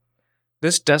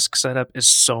This desk setup is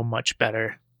so much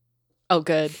better. Oh,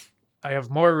 good. I have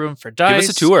more room for dice. Give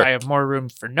us a tour. I have more room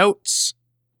for notes.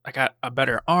 I got a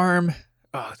better arm.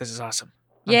 Oh, this is awesome.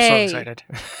 I'm so Yay. excited.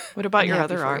 What about I'm your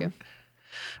happy other for arm? you.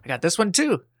 I got this one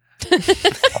too.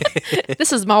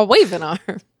 This is my waving arm.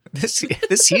 This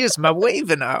here's my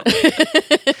waving arm.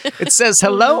 It says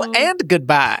hello and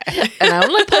goodbye. And I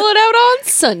only pull it out on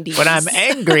Sundays. When I'm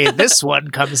angry, this one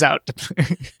comes out.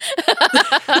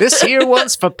 This here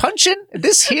one's for punching.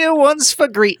 This here one's for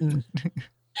greeting.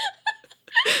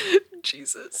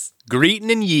 Jesus.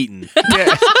 Greeting and yeeting.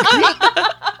 Yeah.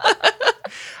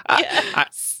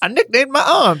 I nicknamed my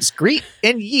arms Greet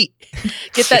and Yeet.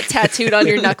 Get that tattooed on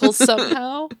your knuckles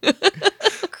somehow.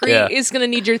 Crete Yeah. is going to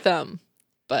need your thumb.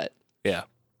 But Yeah.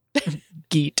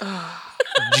 Geet.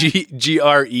 Gret.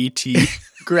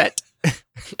 Gret.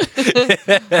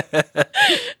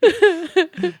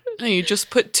 No, you just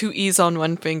put 2 E's on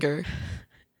one finger.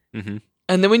 Mm-hmm.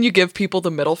 And then when you give people the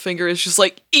middle finger, it's just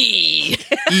like, E.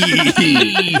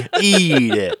 Eat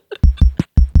it.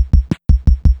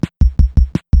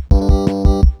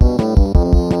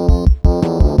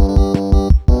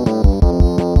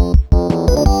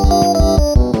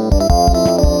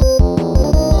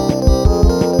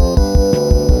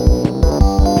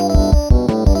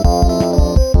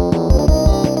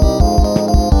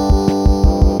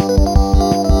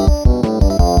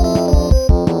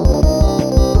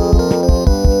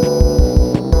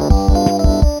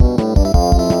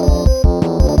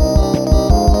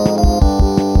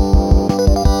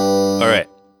 All right.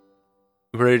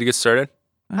 We ready to get started?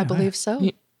 I believe so.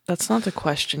 Yeah. That's not the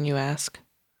question you ask.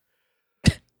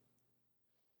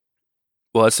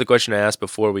 Well, that's the question I asked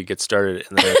before we get started.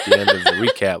 And then at the end of the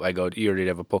recap, I go, do you already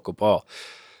have a Pokeball?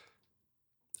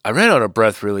 I ran out of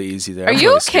breath really easy there. Are I'm you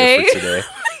really scared okay? for today.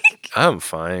 I'm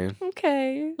fine.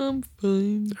 Okay. I'm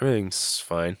fine. Everything's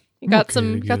fine. You got Okay,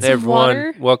 some good. got Hey, some everyone.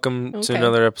 water? Welcome Okay. to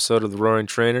another episode of the Roaring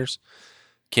Trainers.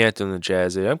 Can't do the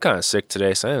Jazzy. I'm kind of sick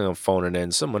today, so I think I'm phoning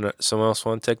in. Someone else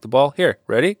want to take the ball? Here,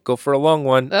 ready? Go for a long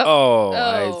one. Oh.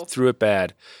 I threw it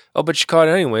bad. Oh, but you caught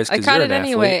it anyways. I 'cause caught you're it an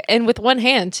anyway, athlete. and with one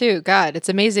hand too. God, it's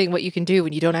amazing what you can do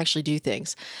when you don't actually do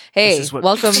things. Hey, This is what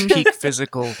welcome. peak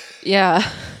physical Yeah,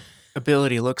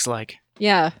 ability looks like.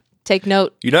 yeah. Take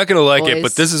note. You're not gonna like it, Boys.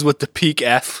 but this is what the peak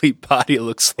athlete body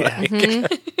looks Yeah. like.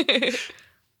 Mhm.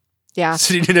 Yeah.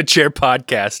 Sitting in a chair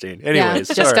podcasting. Anyways,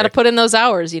 yeah, just got to put in those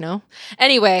hours, you know.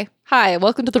 Anyway, hi,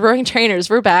 welcome to the Roaring Trainers.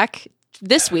 We're back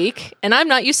this week, and I'm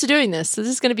not used to doing this, so this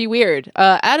is going to be weird.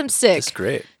 Adam's sick, It's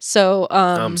great. so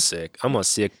I'm sick. I'm a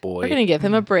sick boy. we're going to give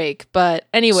him a break. But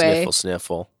anyway,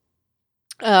 Sniffle.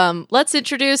 let's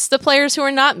introduce the players who are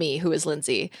not me, who is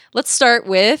Lindsay. Let's start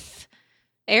with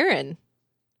Aaron.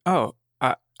 Oh,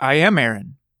 I am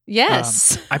Aaron.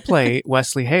 Yes, I play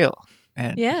Wesley Hale,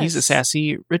 and he's a Yes.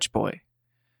 sassy rich boy.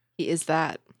 he is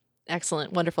that.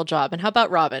 Excellent, wonderful job. And how about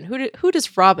Robin? Who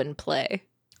does Robin play?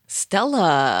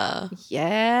 Stella.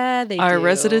 Yeah, they Our do.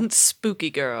 resident spooky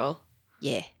girl.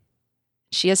 Yeah.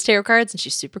 She has tarot cards and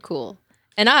she's super cool.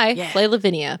 And I Yeah. play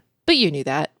Lavinia. But you knew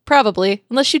that. Probably.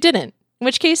 Unless you didn't. In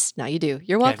which case, now you do. You're Yeah, if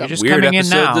you're welcome. just Weird coming in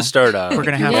episode now, to start on. We're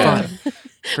gonna have Yeah. fun.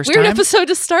 First Weird time, episode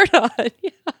to start on.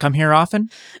 come here often.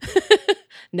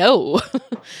 No.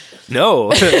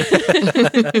 No.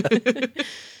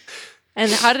 And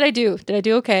how did I do? Did I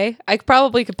do okay? I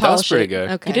probably could That was polish pretty it.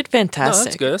 good. Okay. You did No, fantastic.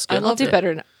 that's good. That's good. I'll do it.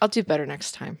 better. I'll do better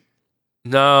next time.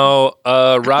 No,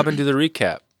 Robin, do the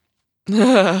recap. You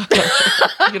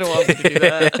don't want me to do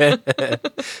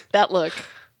that. That look.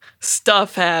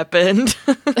 Stuff happened.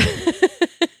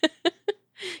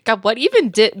 God, what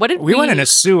did We went in a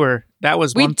sewer. That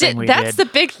was we one thing we That's did.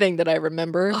 the big thing that I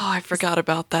remember. Oh, I forgot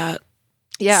about that.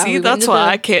 Yeah. See, we went that's into why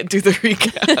the- I can't do the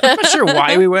recap. I'm not sure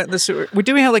why we went in the sewer. We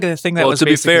do have like a thing that Well, was to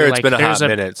be basically fair, it's like, been a hot there's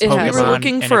minute. It has. We were Pokemon,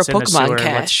 looking and for a it's in the Pokemon sewer. Let's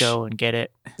cache. go and get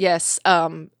it. Yes.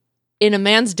 In a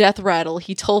man's death rattle,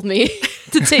 he told me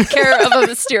to take care of a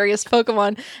mysterious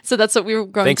Pokemon. So that's what we were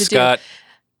going Thanks, to do. Scott.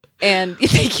 And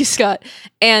thank you, Scott.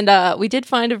 And we did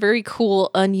find a very cool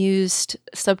unused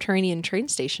subterranean train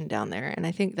station down there. And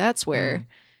I think that's where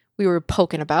we were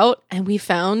poking about, and we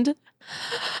found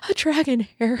a dragon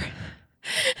hair.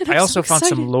 And I I'm also so found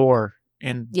some excited. lore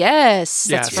in Yes,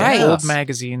 that's some right. old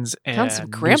magazines and Found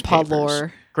some grandpa newspapers.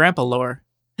 lore. Grandpa lore.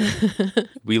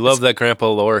 We love that Grandpa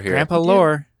Lore here. Grandpa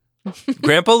lore.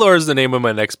 Grandpa Lore is the name of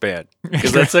my next band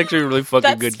because that's actually a really fucking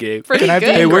That's good game. pretty Can I be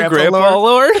good. Hey, we're Grandpa Grandpa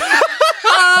Lore.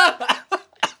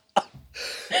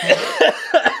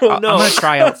 I'm gonna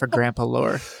try out for Grandpa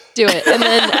lore. Do it. And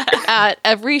then at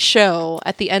every show,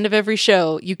 at the end of every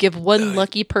show, you give one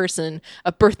lucky person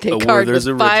a birther's A card with Werther's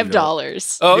original.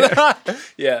 $5. Oh,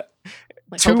 yeah.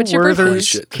 Like, Two hope it's your birthday. Holy Werther's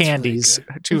shit, that's really candies.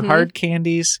 good. Two Mhm. hard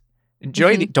candies.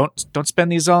 Enjoy the don't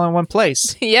spend these all in one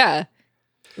place. Yeah.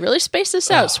 Really space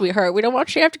this out, sweetheart. We don't want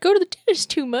you to have to go to the dentist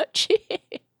too much.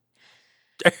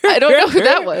 I don't know who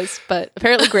that was, but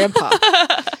apparently Grandpa.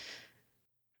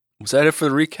 Was that it for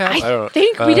the recap? I don't I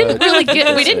think we didn't really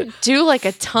get. We that's it. didn't do like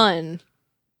a ton.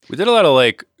 We did a lot of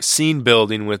like scene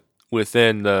building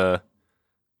within the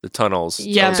tunnels. So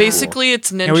Yeah, that was cool. basically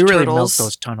it's Ninja Yeah, we really Turtles. milked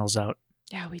those tunnels out.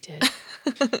 Yeah, we did.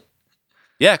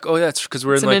 Yeah. Oh, that's because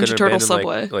we're It's in a like Ninja an Turtle abandoned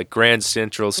subway. like Grand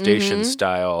Central Station Mhm.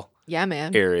 style Yeah,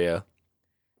 man. area.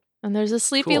 And there's a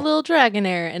sleepy Cool. little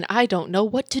Dragonair, and I don't know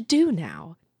what to do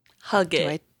now. Hug Do it.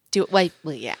 I do it? Wait,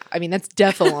 well, yeah. I mean, that's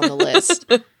defo on the list.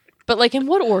 But like, in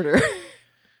what order?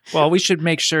 Well, we should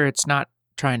make sure it's not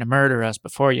trying to murder us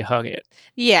before you hug it.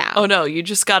 Yeah. Oh no, you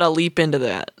just gotta leap into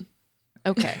that.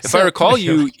 Okay. If I recall,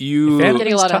 you If Getting a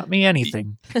anything's lot taught of- me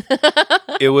anything.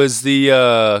 it was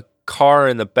the car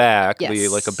in the back, the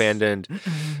Yes. like abandoned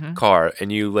Mhm. car,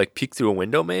 and you like peek through a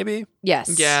window maybe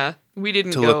Yes. Yeah, we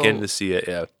didn't to go. look in to see it.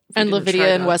 Yeah. And didn't Lavinia try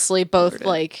and to Wesley both avert it.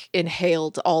 like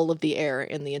inhaled all of the air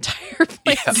in the entire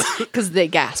place because they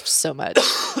gasped so much.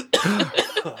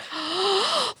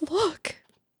 Look.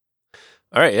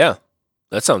 All right. Yeah,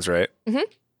 that sounds right. Mhm.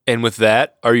 And with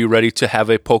that, are you ready to have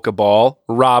a Pokeball,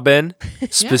 Robin,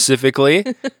 specifically?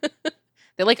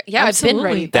 They're like, yeah, I've been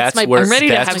ready. Absolutely. That's my where I'm ready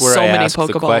to that's have where so I many ask the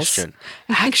Pokeballs. question.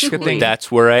 Actually,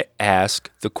 That's where I ask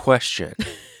the question.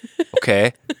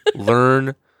 Okay,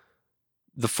 learn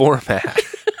the format,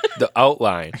 the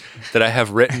outline that I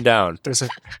have written down. There's a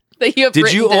that you have Did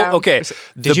written you? down. Okay, Did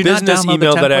the you not business download the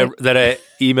email template? that I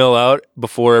email out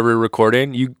before every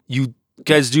recording. You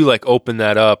guys do like open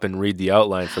that up and read the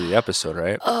outline for the episode,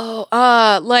 right? Oh,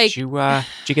 like did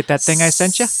you get that thing I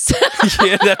sent you?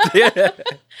 yeah.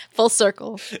 full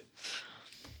circle.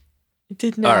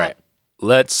 did not. All right,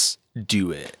 let's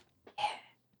do it.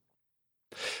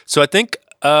 So I think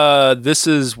this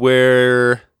is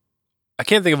where I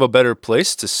can't think of a better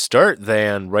place to start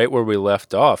than right where we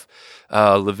left off.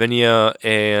 Lavinia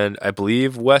and I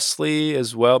believe Wesley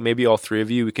as well. Maybe all three of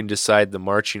you. We can decide the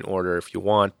marching order if you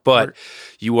want. But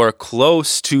you are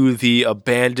close to the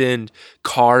abandoned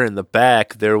car in the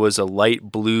back. There was a light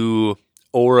blue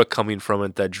aura coming from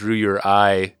it that drew your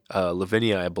eye,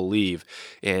 Lavinia, I believe.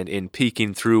 And in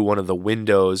peeking through one of the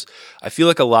windows, I feel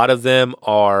like a lot of them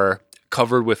are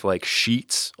covered with like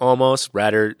sheets almost,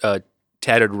 rather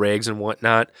tattered rags and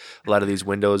whatnot. A lot of these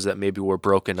windows that maybe were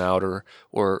broken out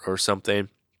or something.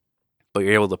 But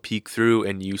you're able to peek through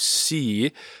and you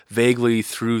see vaguely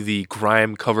through the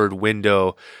grime covered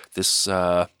window this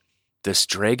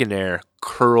Dragonair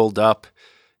curled up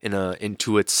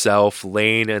into itself,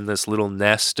 laying in this little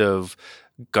nest of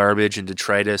garbage and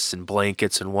detritus and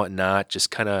blankets and whatnot.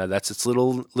 Just kind of that's its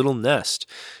little nest.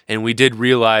 And we did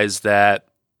realize that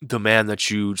the man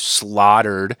that you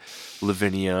slaughtered,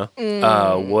 Lavinia,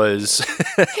 was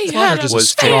He had a just was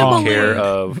strong taken care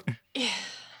of.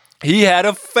 He had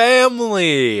a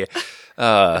family.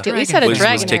 At least had a was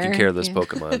Dragonair. taking care of this Yeah.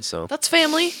 Pokemon. So, That's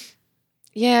family.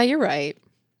 Yeah, you're right.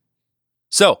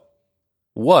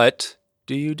 what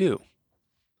do you do?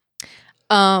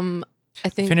 I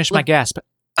think Finish my gasp.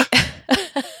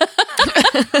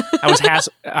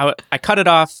 I cut it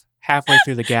off halfway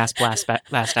through the gasp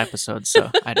last episode, so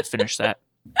I had to finish that.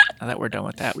 Now that we're done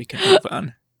with that, we can move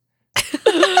on.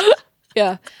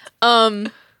 Yeah.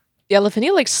 Yeah,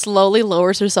 Lavinia like slowly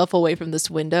lowers herself away from this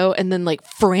window and then like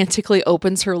frantically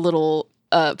opens her little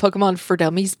Pokemon for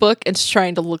Dummies book and is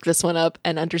trying to look this one up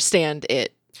and understand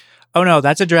it. Oh no,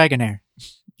 that's a Dragonair.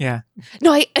 Yeah.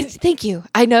 No, I thank you.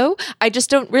 I know. I just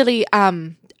don't really I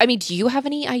mean, do you have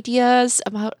any ideas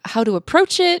about how to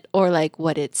approach it or like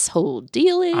what its whole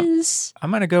deal is?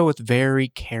 I'm gonna go with very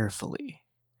carefully.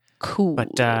 Cool.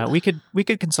 But we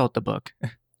could consult the book.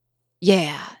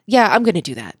 Yeah, I'm gonna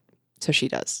do that. So she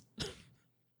does.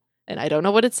 And I don't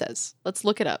know what it says. Let's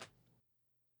look it up.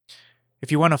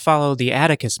 If you want to follow the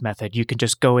Atticus method, you can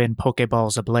just go in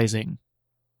Pokeballs a-blazing.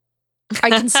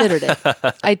 I considered it.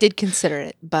 I did consider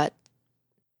it, but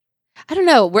I don't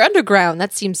know. We're underground.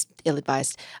 That seems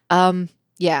ill-advised.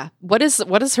 Yeah. What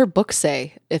does her book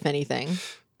say, if anything?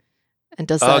 And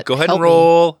does that Go ahead help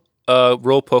and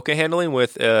roll Poke handling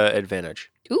with advantage.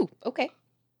 me? Ooh, okay.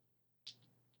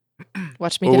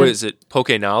 Watch me Or get what a- is it? Poke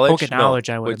knowledge? Poke knowledge,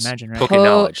 I would it's imagine, right? Poke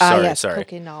knowledge. Sorry, yes, sorry.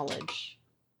 Poke knowledge.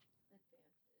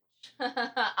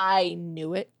 I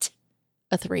knew it.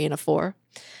 A 3 and a 4.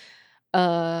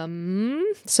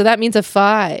 So that means a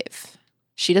 5.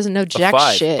 She doesn't know A jack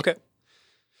 5. shit. Okay.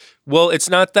 Well, it's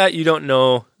not that you don't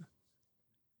know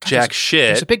jack shit.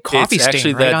 There's a big coffee It's actually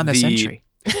stain right that on this entry.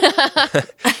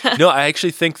 No, I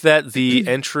actually think that the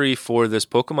entry for this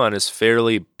Pokemon is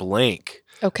fairly blank.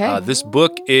 Okay. This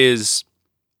book is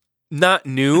not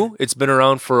new. It's been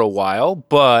around for a while,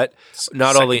 but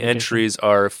not all the Second edition. entries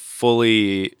are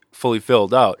fully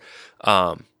filled out.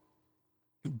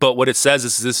 But what it says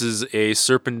is this is a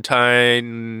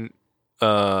serpentine.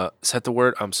 Is that the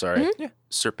word? I'm sorry. Yeah.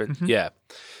 Serpent. Mhm. Yeah.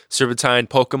 Serpentine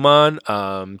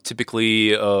Pokemon,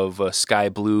 typically of sky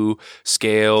blue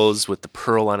scales with the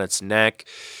pearl on its neck.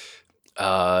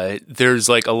 There's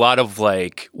like a lot of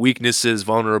like weaknesses,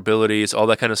 vulnerabilities, all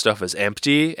that kind of stuff is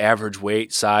empty. Average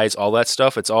weight, size, all that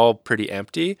stuff. It's all pretty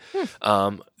empty.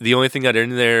 The only thing that in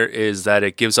there is that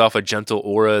it gives off a gentle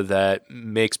aura that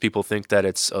makes people think that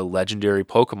it's a legendary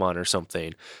Pokemon or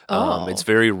something. Oh. It's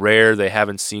very rare. They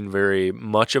haven't seen very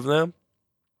much of them.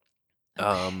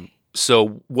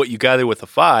 So what you gather with a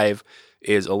 5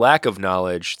 is a lack of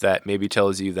knowledge that maybe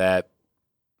tells you that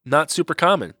not super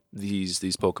common, these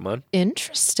Pokemon.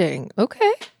 Interesting.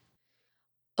 Okay.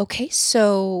 Okay,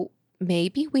 so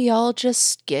maybe we all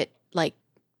just get like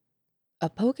a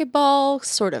Pokeball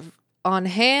sort of on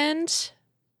hand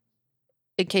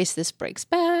in case this breaks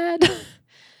bad.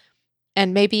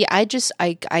 And maybe I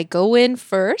go in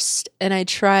first and I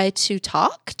try to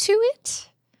talk to it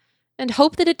and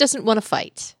hope that it doesn't want to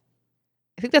fight.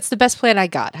 I think that's the best plan I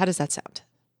got. How does that sound?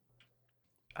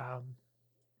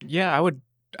 Yeah, I would.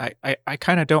 I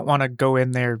kind of don't want to go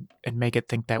in there and make it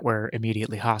think that we're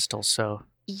immediately hostile. So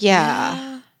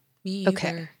Yeah. Me Okay.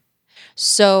 either.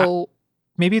 So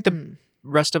maybe the hmm.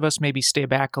 rest of us maybe stay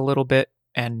back a little bit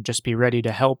and just be ready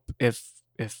to help if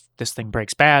this thing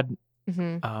breaks bad.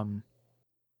 Mhm.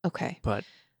 Okay. But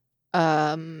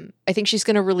I think she's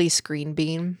gonna release Green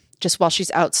Bean just while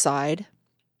she's outside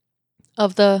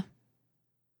of the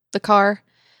car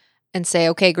and say,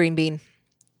 "Okay, Green Bean,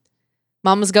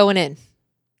 Mama's going in.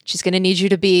 She's gonna need you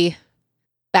to be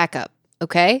backup.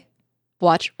 Okay,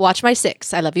 watch my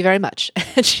 6. I love you very much."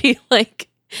 And she like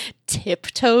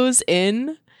tiptoes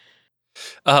in.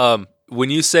 When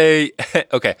you say,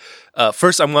 okay,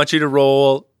 first I want you to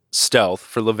roll stealth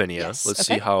for Lavinia. Yes, Let's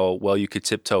okay. see how well you could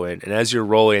tiptoe in. And as you're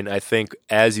rolling, I think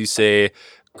as you say,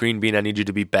 Green Bean, I need you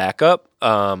to be backup.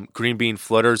 Green Bean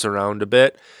flutters around a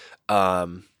bit.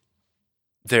 There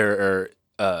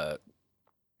are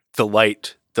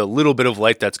the little bit of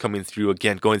light that's coming through,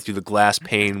 again, going through the glass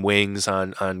pane wings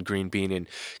on Green Bean and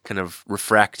kind of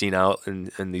refracting out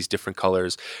in these different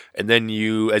colors. And then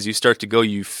as you start to go,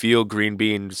 you feel Green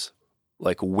Bean's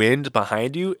like wind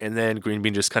behind you, and then Green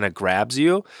Bean just kind of grabs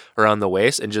you around the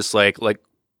waist and just like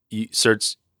you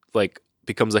starts like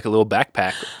becomes like a little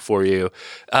backpack for you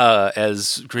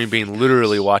as Green Bean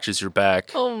literally watches your back.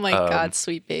 Oh my God,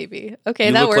 sweet baby. Okay,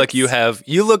 You that look works. like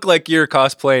you look like you're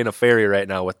cosplaying a fairy right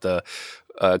now with the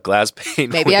glass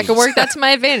pane. Maybe I can wings. work that to my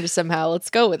advantage somehow.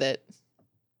 Let's go with it.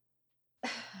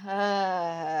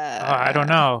 I don't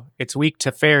know. It's weak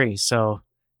to fairies, so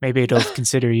maybe it'll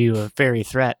consider you a fairy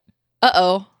threat.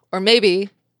 Uh-oh. Or maybe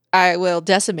I will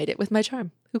decimate it with my charm.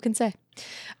 Who can say?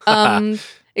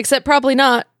 Except probably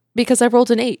not, because I rolled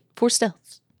an 8 for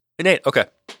stealth. An 8. Okay.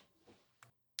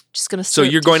 Just gonna. So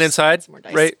you're going inside, some more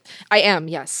dice. right? I am.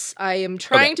 Yes, I am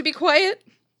trying to be quiet,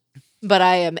 but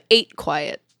I am 8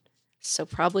 quiet, so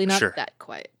probably not Sure. that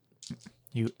quiet.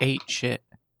 You ate shit.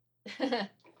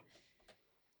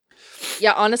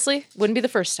 Yeah, honestly, wouldn't be the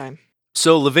first time.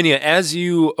 So Lavinia, as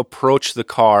you approach the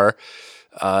car,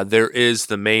 there is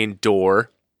the main door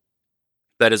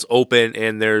that is open,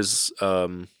 and there's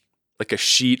like a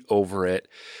sheet over it.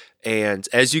 And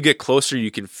as you get closer,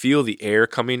 you can feel the air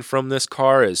coming from this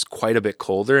car is quite a bit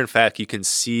colder. In fact, you can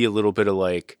see a little bit of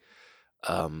like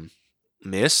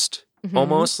mist, Mhm.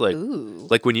 almost Ooh.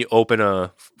 like when you open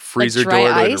a freezer dry door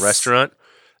to ice? a restaurant.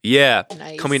 Yeah,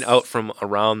 Nice. coming out from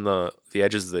around the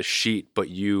edges of the sheet, but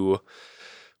you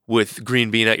with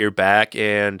Green Bean at your back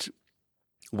and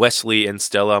Wesley and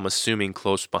Stella, I'm assuming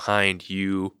close behind,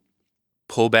 you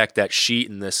pull back that sheet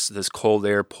and this cold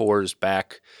air pours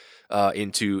back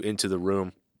into the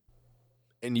room.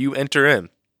 And you enter in.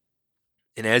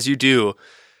 And as you do,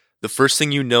 the first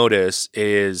thing you notice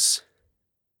is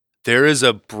there is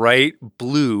a bright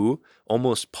blue,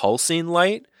 almost pulsing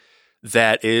light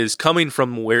that is coming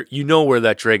from where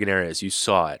that Dragonair is. You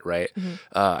saw it, right? Mhm.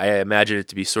 I imagine it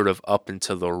to be sort of up and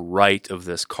to the right of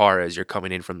this car as you're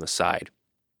coming in from the side.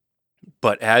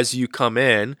 But as you come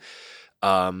in,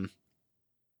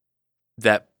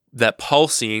 that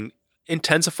pulsing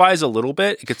intensifies a little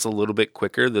bit. It gets a little bit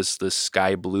quicker, this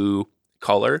sky blue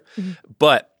color. Mhm.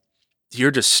 But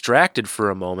you're distracted for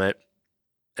a moment.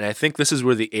 And I think this is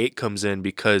where the 8 comes in,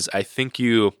 because I think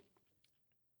you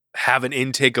have an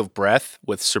intake of breath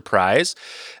with surprise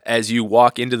as you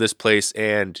walk into this place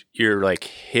and you're like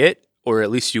hit, or at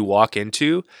least you walk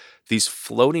into these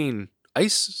floating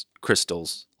ice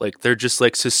crystals. Like they're just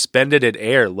like suspended in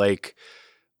air, like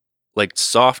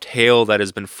soft hail that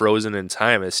has been frozen in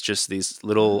time. It's just these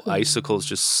little icicles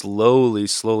just slowly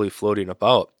floating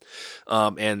about.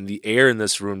 And the air in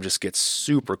this room just gets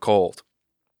super cold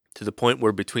to the point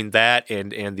where between that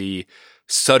and the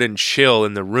sudden chill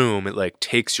in the room, it like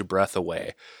takes your breath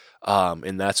away.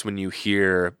 And that's when you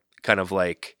hear kind of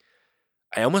like,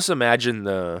 I almost imagine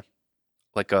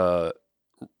like a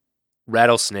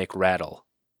rattlesnake rattle.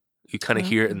 You kind of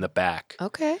hear it in the back.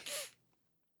 Okay.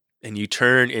 And you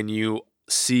turn and you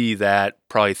see that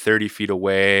probably 30 feet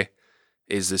away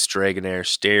is this Dragonair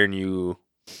staring you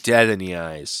dead in the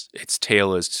eyes. Its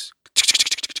tail is...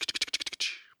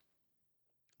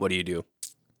 What do you do?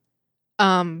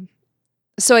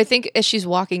 So I think as she's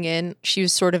walking in, she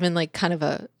was sort of in like kind of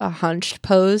a hunched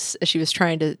pose as she was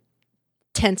trying to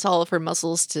tense all of her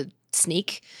muscles to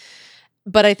sneak.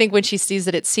 But I think when she sees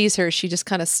that it sees her, she just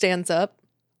kind of stands up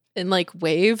and like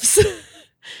waves.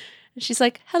 And she's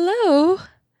like, "Hello.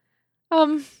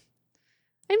 I'm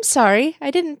sorry. I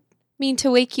didn't mean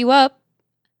to wake you up.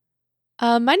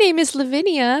 My name is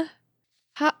Lavinia.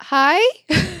 Hi."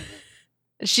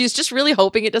 She's just really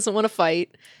hoping it doesn't want to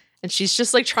fight. And she's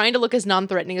just like trying to look as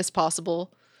non-threatening as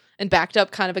possible and backed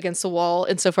up kind of against the wall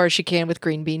insofar as she can with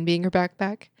Green Bean being her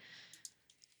backpack.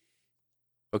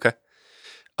 Okay.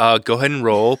 Go ahead and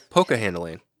roll poker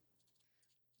handling.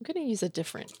 I'm going to use a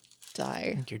different I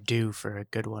die. think you're due for a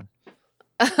good one.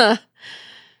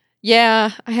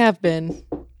 Yeah, I have been.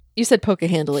 You said poker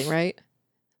handling, right?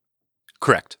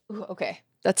 Correct. Ooh, okay.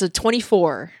 That's a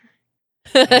 24.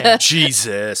 Yeah.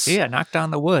 Jesus. Yeah, knocked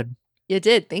on the wood. You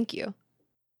did. Thank you.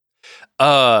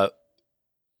 What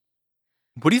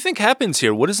do you think happens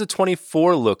here? What does a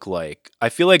 24 look like? I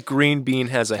feel like Green Bean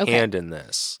has a Okay. hand in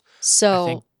this.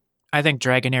 So, I think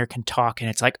Dragonair can talk, and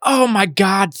it's like, oh my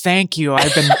god, thank you.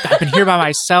 I've been here by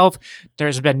myself.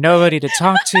 There's been nobody to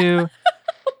talk to.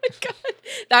 oh my god.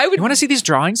 I would You want to see these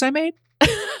drawings I made?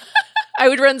 I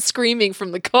would run screaming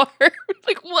from the car.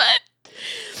 Like, what?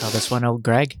 Oh, this one, old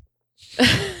Greg.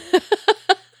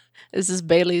 Is this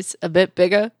Bailey's a bit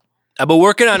bigger? I've been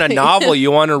working on a novel.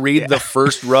 You want to read the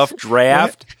first rough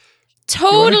draft? You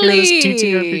wanna hear Totally. this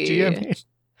TTRPG I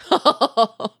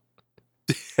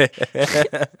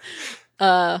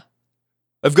made?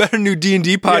 I've got a new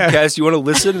D&D podcast. You want to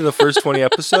listen to the first 20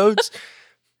 episodes?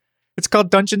 It's called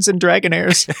Dungeons and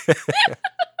Dragonairs.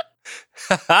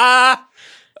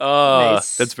 Oh,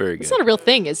 Nice. that's very good. It's not a real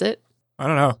thing, is it? I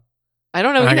don't know. I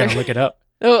don't know I either. gotta look it up.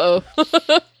 Uh-oh.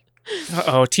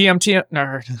 Uh-oh, TM.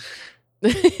 No.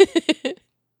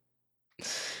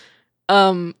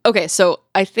 Okay, so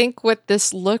I think what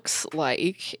this looks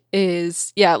like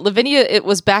is, yeah, Lavinia, it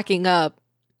was backing up,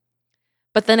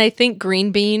 but then I think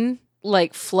Green Bean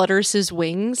like flutters his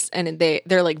wings and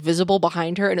they're like visible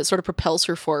behind her, and it sort of propels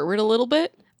her forward a little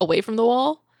bit away from the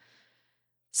wall,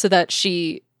 so that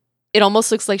it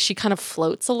almost looks like she kind of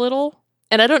floats a little.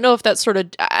 And I don't know if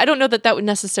I don't know that would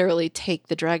necessarily take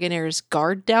the Dragonair's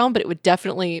guard down, but it would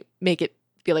definitely make it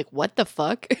be like, what the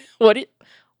fuck?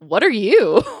 What are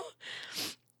you?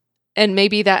 And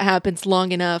maybe that happens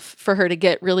long enough for her to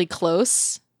get really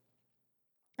close.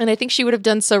 And I think she would have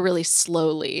done so really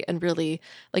slowly and really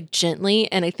like gently.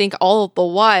 And I think all the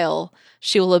while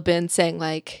she will have been saying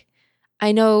like,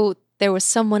 I know there was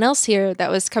someone else here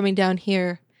that was coming down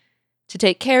here to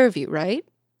take care of you, right?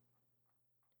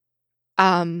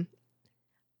 I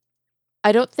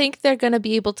don't think they're going to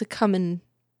be able to come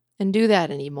and do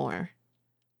that anymore.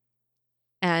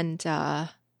 And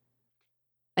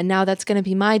now that's going to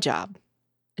be my job.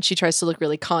 And she tries to look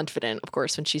really confident, of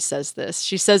course, when she says this.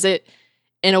 She says it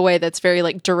in a way that's very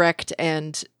like direct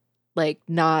and like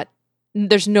not,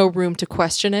 there's no room to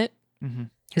question it. Mm-hmm.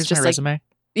 Here's just my like- resume.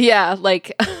 Yeah,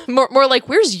 like more like,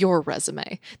 where's your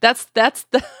resume? That's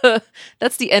the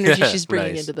that's the energy she's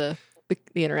bringing Nice. into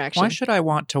the interaction. Why should I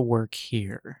want to work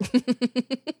here?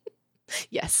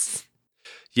 Yes.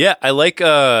 Yeah, I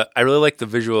really like the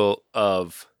visual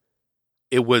of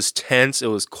it was tense, it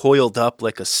was coiled up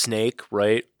like a snake,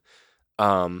 right?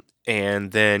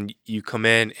 And then you come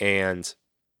in and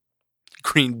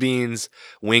Green Bean's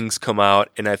wings come out,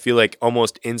 and I feel like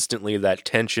almost instantly that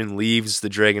tension leaves the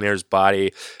Dragonair's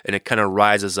body and it kind of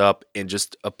rises up in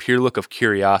just a pure look of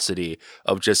curiosity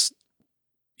of just,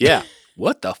 yeah,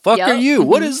 what the fuck are Yep. you?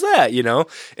 What Mhm. is that? You know?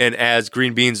 And as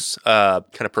Green Bean's kind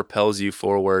of propels you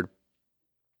forward,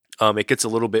 it gets a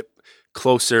little bit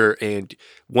closer. And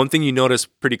one thing you notice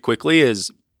pretty quickly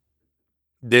is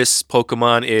this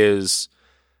Pokemon is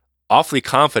awfully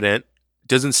confident,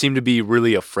 doesn't seem to be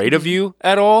really afraid of you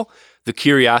at all. The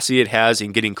curiosity it has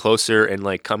in getting closer and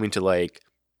like coming to like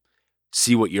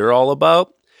see what you're all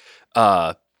about.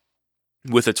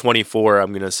 With a 24,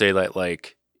 I'm going to say that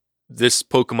like this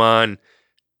Pokemon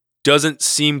doesn't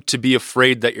seem to be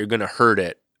afraid that you're going to hurt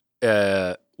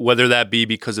it. Whether that be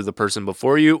because of the person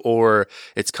before you or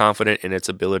it's confident in its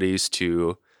abilities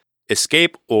to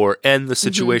escape or end the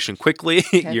situation quickly.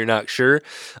 Okay. You're not sure.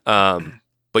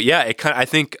 But yeah, I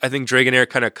think Dragonair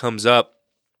kind of comes up,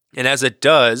 and as it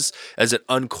does, as it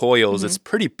uncoils, it's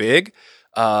pretty big.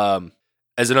 As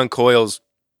it uncoils,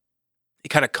 it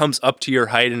kind of comes up to your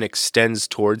height and extends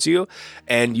towards you.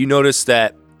 And you notice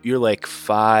that you're like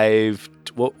 5,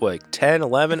 like 10,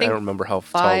 11? I don't remember how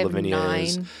tall Lavinia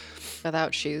is. 5'9"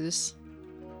 without shoes.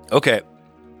 Okay.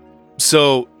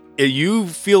 So you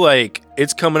feel like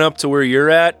it's coming up to where you're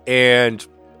at, and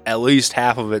at least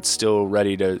half of it's still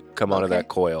ready to come out of that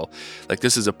coil. Like,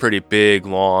 this is a pretty big,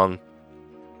 long,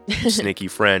 snaky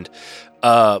friend.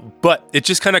 But it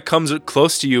just kind of comes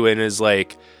close to you and is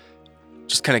like,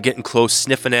 just kind of getting close,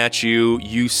 sniffing at you.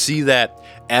 You see that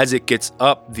as it gets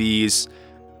up, these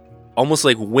almost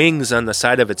like wings on the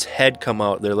side of its head come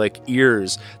out. They're like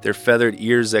ears. They're feathered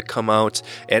ears that come out.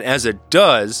 And as it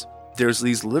does, there's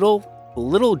these little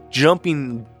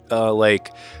jumping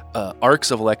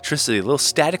arcs of electricity, little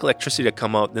static electricity that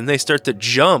come out. Then they start to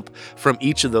jump from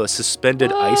each of the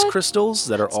suspended ice crystals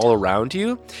that are all around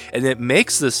you. And it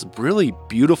makes this really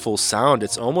beautiful sound.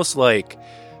 It's almost like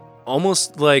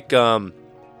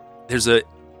there's a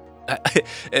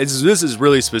this is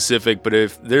really specific, but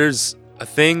if there's a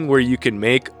thing where you can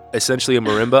make essentially a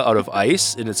marimba out of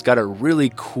ice, and it's got a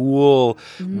really cool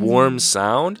warm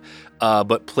sound,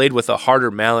 but played with a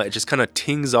harder mallet, it just kind of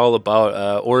tings all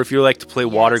about. Or if you like to play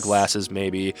water glasses,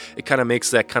 maybe it kind of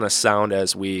makes that kind of sound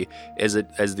as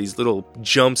these little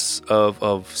jumps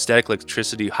of static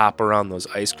electricity hop around those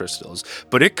ice crystals.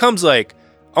 But it comes like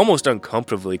almost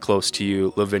uncomfortably close to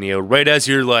you, Lavinia, right as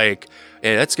you're like,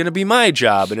 hey, that's gonna be my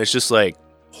job. And it's just like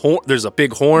there's a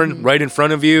big horn right in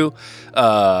front of you,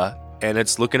 and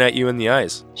it's looking at you in the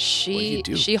eyes.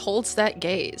 She holds that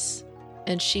gaze,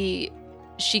 and she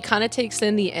kind of takes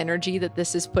in the energy that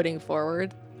this is putting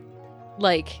forward,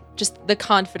 like just the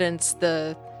confidence,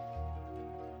 the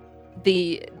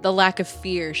lack of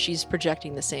fear. She's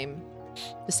projecting the same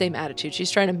attitude.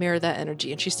 She's trying to mirror that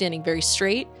energy, and she's standing very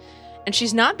straight, and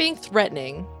she's not being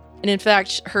threatening. And in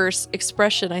fact, her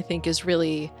expression, I think, is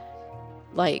really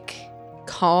like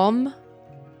calm,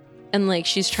 and like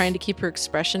she's trying to keep her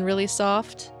expression really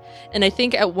soft. And I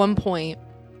think at one point,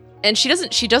 and she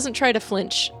doesn't try to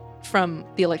flinch from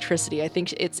the electricity. I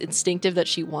think it's instinctive that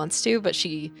she wants to, but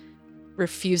she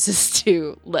refuses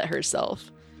to let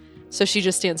herself. So she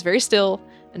just stands very still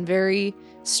and very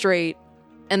straight.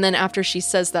 And then after she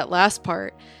says that last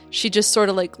part, she just sort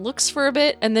of like looks for a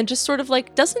bit, and then just sort of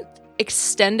like doesn't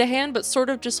extend a hand, but sort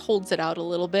of just holds it out a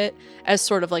little bit as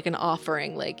sort of like an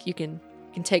offering. Like, you can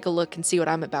take a look and see what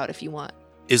I'm about if you want.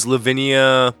 Is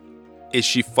Lavinia, is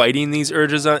she fighting these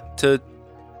urges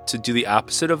to do the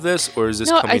opposite of this, or is this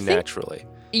coming naturally?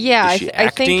 Yeah, I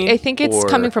think it's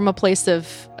coming from a place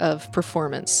of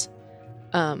performance.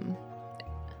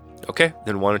 Okay,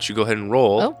 then why don't you go ahead and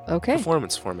roll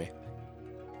performance for me?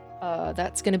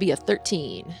 That's going to be a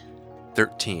 13.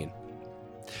 13.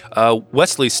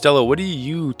 Wesley, Stella, what are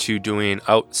you two doing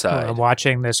outside? I'm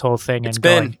watching this whole thing. It's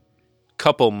been a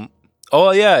couple.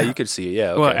 Oh yeah, you could see it.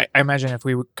 Yeah. Okay. Well, I imagine if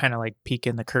we would kind of like peek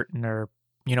in the curtain, or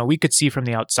we could see from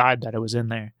the outside that it was in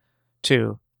there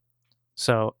too.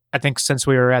 So I think since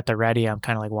we were at the ready, I'm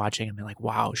kind of like watching and be like,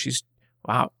 wow, she's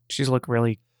look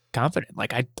really confident.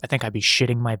 Like I think I'd be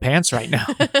shitting my pants right now.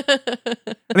 I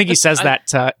think he says that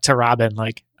to Robin,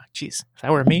 like, geez, if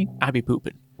that were me, I'd be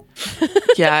pooping.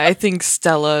 Yeah, I think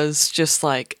Stella's just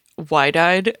like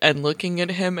wide-eyed and looking at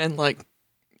him and like,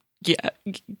 yeah,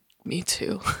 me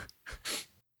too.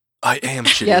 I am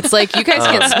shitting. Yeah, it's like you guys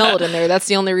can't smell it in there. That's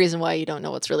the only reason why you don't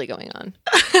know what's really going on.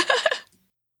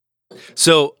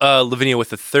 So, Lavinia, with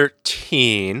the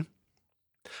 13,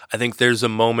 I think there's a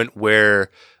moment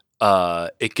where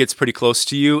it gets pretty close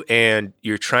to you, and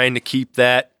you're trying to keep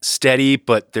that steady,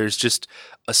 but there's just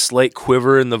a slight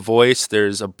quiver in the voice.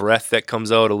 There's a breath that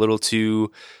comes out a little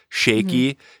too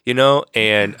shaky,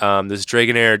 and this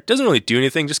Dragonair doesn't really do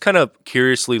anything, just kind of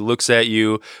curiously looks at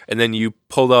you, and then you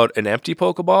pulled out an empty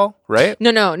Pokeball, right?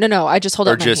 No. I just hold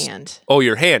out my hand. Oh,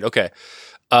 your hand. Okay.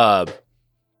 The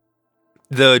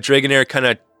Dragonair kind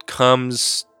of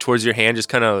comes towards your hand, just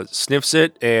kind of sniffs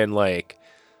it, and like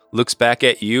looks back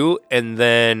at you, and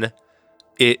then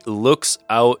it looks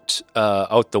out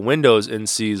the windows and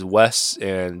sees Wes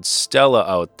and Stella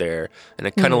out there, and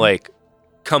it kind of like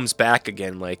comes back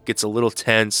again, like gets a little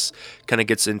tense, kind of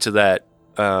gets into that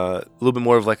a little bit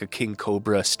more of like a king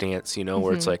cobra stance,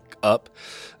 where it's like up,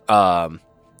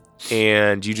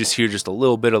 and you just hear just a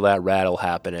little bit of that rattle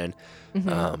happening.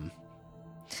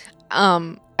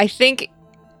 I think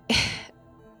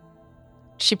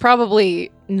she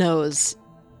probably knows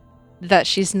that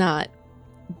she's not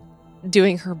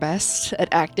doing her best at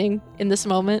acting in this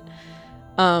moment.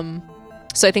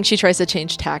 So I think she tries to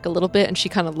change tack a little bit, and she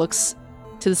kind of looks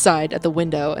to the side at the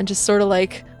window and just sort of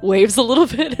like waves a little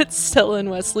bit at Stella and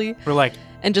Wesley. We're like,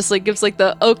 and just like gives like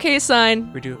the okay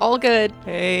sign. we do. All good.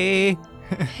 Hey.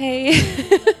 Hey.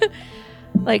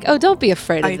 Like, oh, don't be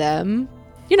afraid of them.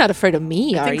 You're not afraid of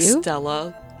me, I are think you?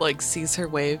 Stella like sees her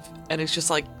wave and is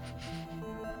just like,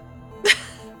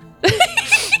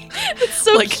 It's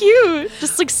so like, cute.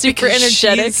 Just like super because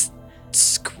energetic. she's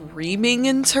screaming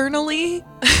internally.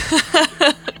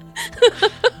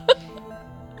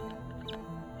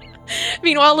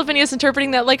 Meanwhile, Lavinia's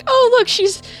interpreting that like, oh look,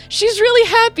 she's really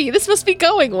happy. This must be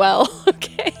going well.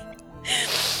 Okay.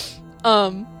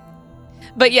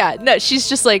 But yeah, no, she's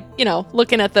just like,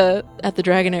 looking at the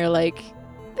Dragonair like,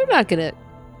 they're not gonna.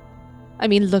 I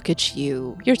mean, look at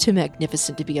you. You're too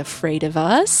magnificent to be afraid of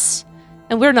us,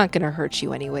 and we're not gonna hurt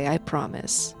you anyway. I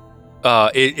promise.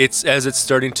 It's as it's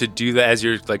starting to do that, as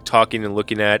you're like talking and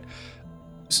looking at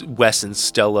Wes and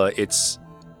Stella, it's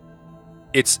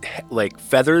like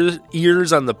feather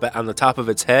ears on the top of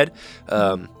its head.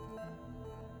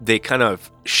 They kind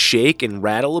of shake and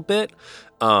rattle a bit,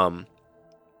 kind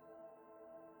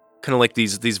of like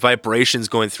these vibrations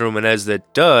going through them. And as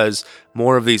that does,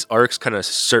 more of these arcs kind of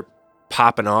start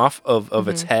popping off of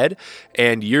its head,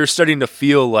 and you're starting to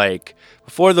feel like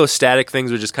before those static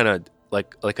things were just kind of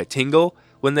like a tingle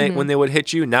when they would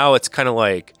hit you. Now it's kind of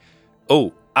like,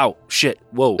 oh, ow, shit,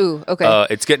 whoa. Ooh, okay.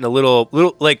 It's getting a little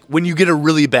like when you get a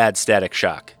really bad static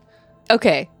shock.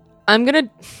 Okay, I'm gonna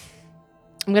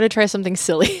try something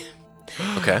silly.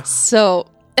 Okay. So,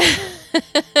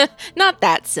 not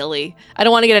that silly. I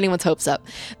don't want to get anyone's hopes up,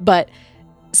 but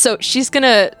so she's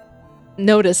gonna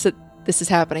notice that this is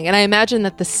happening, and I imagine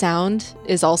that the sound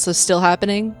is also still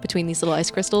happening between these little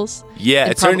ice crystals. Yeah,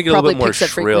 and it's starting to get a little bit more picks up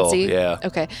shrill. frequency. Yeah.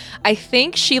 Okay, I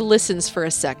think she listens for a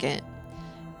second,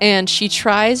 and she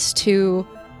tries to.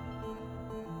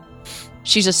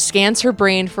 She just scans her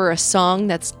brain for a song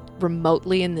that's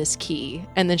remotely in this key,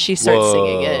 and then she starts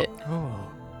singing it.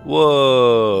 Oh.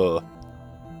 Whoa.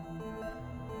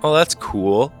 Oh, that's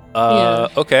cool. Yeah.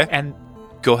 Okay. And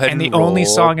Go ahead and the roll. only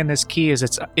song in this key is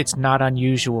it's not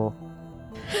unusual.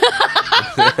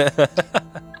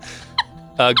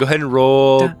 Go ahead and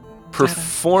roll Da-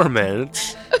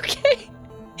 performance. Okay.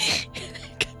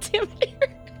 God damn it.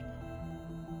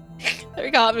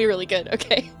 That got me really good.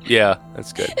 Okay. Yeah,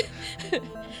 that's good.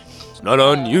 It's not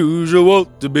unusual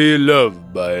to be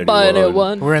loved by anyone. By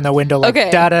anyone. We're in the window like Okay.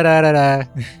 da da da da da.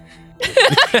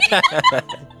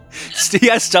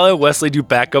 Yeah, Stella and Wesley do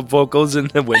backup vocals in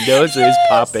the windows and just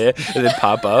pop in and then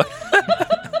pop out.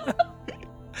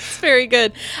 It's very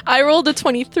good. I rolled a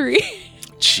 23.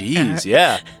 Jeez,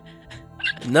 yeah.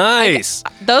 Nice.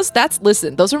 Those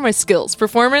are my skills.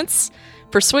 Performance,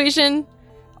 persuasion,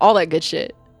 all that good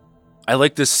shit. I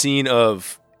like this scene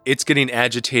of it's getting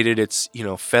agitated. It's,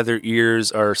 feather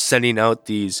ears are sending out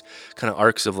these kind of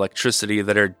arcs of electricity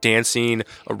that are dancing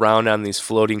around on these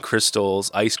floating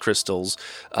crystals, ice crystals.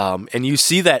 And you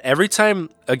see that every time,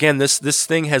 again, this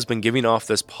thing has been giving off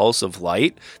this pulse of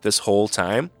light this whole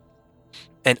time.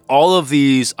 And all of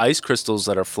these ice crystals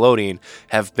that are floating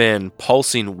have been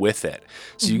pulsing with it.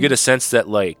 So you get a sense that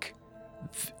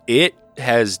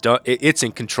it's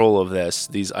in control of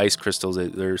these ice crystals.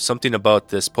 There's something about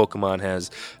this Pokemon has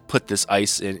put this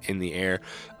ice in the air.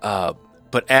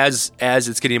 But as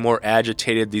it's getting more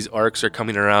agitated, these arcs are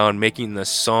coming around, making this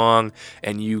song,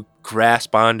 and you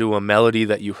grasp onto a melody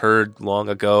that you heard long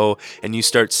ago, and you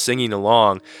start singing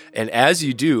along. And as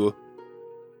you do,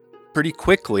 pretty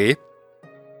quickly,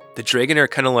 the Dragonair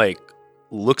kind of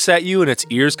looks at you, and its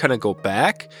ears kind of go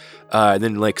back, and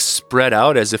then spread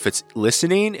out as if it's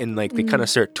listening, and they kind of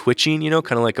start twitching,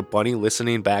 kind of like a bunny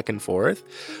listening back and forth.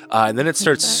 And then it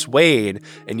starts swaying,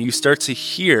 and you start to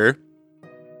hear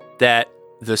that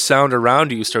the sound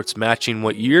around you starts matching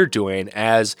what you're doing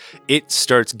as it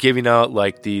starts giving out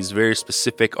these very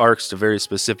specific arcs to very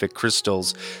specific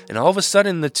crystals. And all of a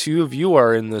sudden, the two of you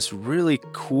are in this really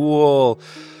cool.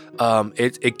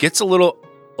 It gets a little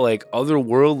like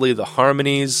otherworldly. The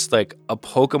harmonies, like a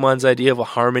Pokemon's idea of a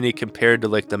harmony compared to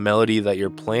like the melody that you're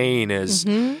playing is,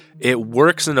 it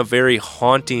works in a very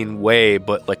haunting way,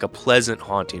 but like a pleasant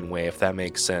haunting way, if that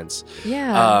makes sense.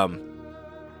 Yeah.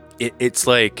 It's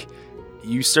like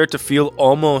you start to feel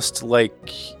almost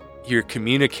like you're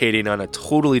communicating on a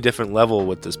totally different level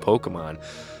with this Pokemon.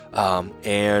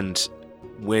 And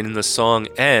when the song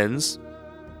ends,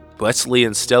 Wesley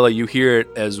and Stella, you hear it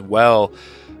as well.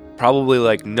 Probably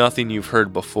like nothing you've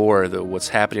heard before. What's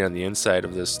happening on the inside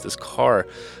of this car.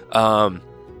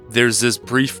 There's this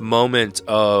brief moment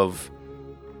of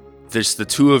there's the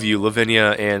two of you,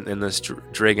 Lavinia and this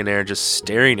Dragonair, just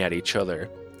staring at each other.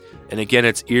 And again,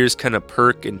 its ears kind of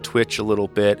perk and twitch a little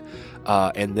bit.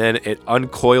 And then it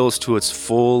uncoils to its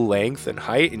full length and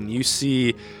height. And you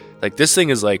see, like, this thing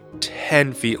is like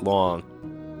 10 feet long.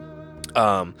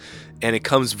 And it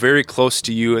comes very close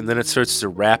to you. And then it starts to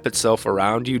wrap itself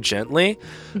around you gently.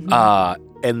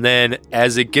 And then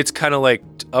as it gets kind of like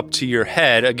up to your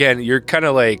head, again, you're kind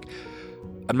of like,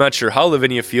 I'm not sure how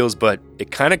Lavinia feels, but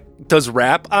it kind of does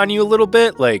wrap on you a little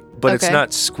bit, like, but it's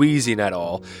not squeezing at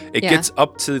all. It gets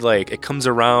up to like, it comes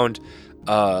around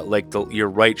like your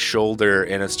right shoulder,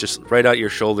 and it's just right out your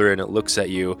shoulder, and it looks at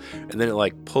you, and then it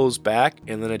like pulls back,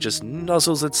 and then it just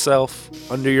nuzzles itself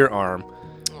under your arm.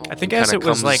 I think as it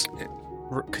was like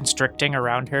constricting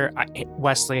around her,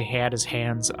 Wesley had his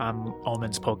hands on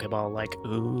Omen's Pokeball, like,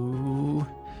 ooh.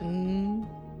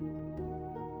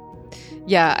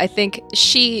 Yeah, I think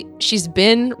she's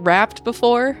been wrapped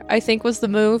before, I think was the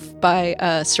move by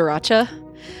Sriracha.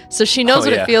 So she knows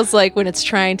what it feels like when it's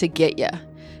trying to get you.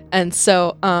 And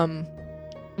so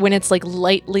when it's like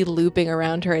lightly looping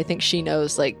around her, I think she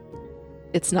knows like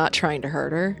it's not trying to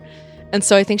hurt her. And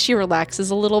so I think she relaxes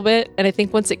a little bit. And I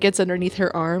think once it gets underneath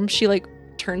her arm, she like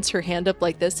turns her hand up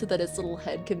like this so that its little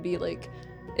head can be like,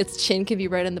 its chin can be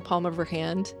right in the palm of her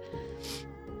hand.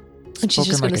 And she's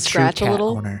just going to scratch a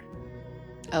little. Owner.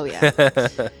 Oh,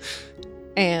 yeah.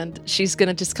 And she's going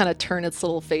to just kind of turn its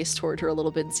little face toward her a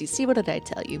little bit and see, what did I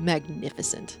tell you?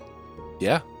 Magnificent.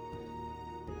 Yeah.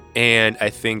 And I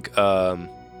think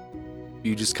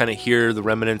you just kind of hear the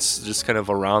remnants just kind of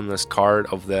around this card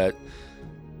of that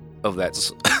of that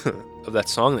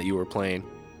song that you were playing.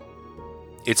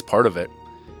 It's part of it.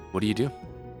 What do you do?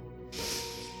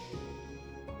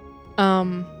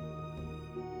 I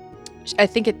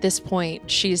think at this point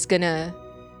she's gonna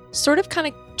sort of kind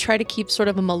of try to keep sort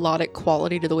of a melodic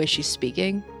quality to the way she's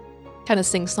speaking, kind of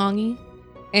sing-songy,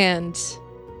 and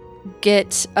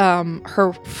get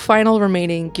her final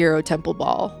remaining Gyro Temple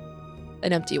Ball,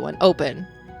 an empty one, open,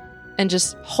 and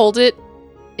just hold it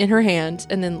in her hand,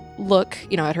 and then look,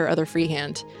 at her other free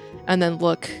hand, and then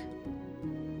look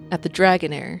at the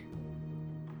Dragonair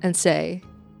and say,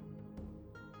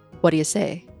 "What do you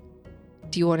say?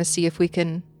 Do you want to see if we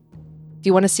can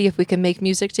make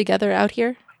music together out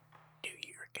here?" I knew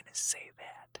you were gonna say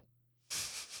that.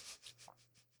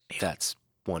 That's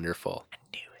wonderful. I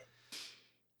knew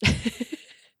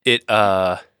it.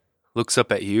 It looks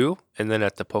up at you and then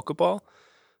at the Pokeball.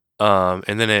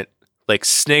 And then it like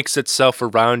snakes itself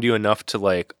around you enough to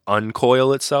like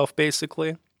uncoil itself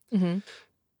basically. Mm-hmm.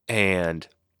 And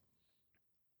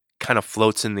kind of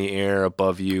floats in the air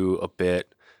above you a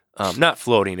bit. Not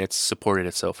floating, it's supported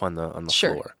itself on the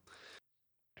floor.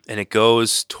 And it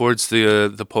goes towards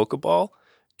the Pokeball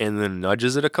and then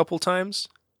nudges it a couple times,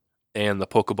 and the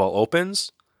Pokeball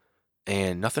opens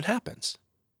and nothing happens.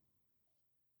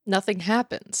 Nothing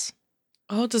happens.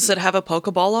 Oh, does it have a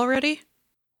Pokeball already?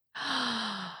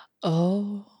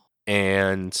 Oh.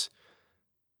 And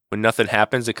when nothing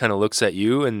happens, it kind of looks at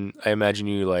you, and I imagine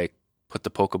you like put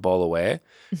the Pokeball away,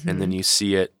 and then you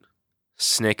see it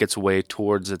snake its way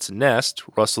towards its nest,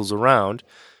 rustles around,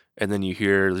 and then you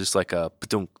hear just like a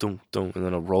dunk dunk dunk, and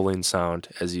then a rolling sound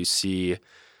as you see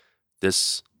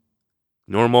this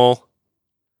normal,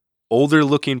 older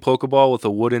looking Pokeball with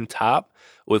a wooden top,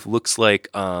 with looks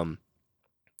like kind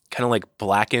of like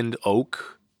blackened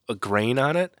oak, a grain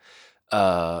on it,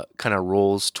 kind of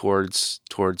rolls towards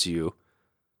you,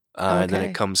 and then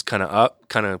it comes kind of up,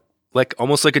 kind of like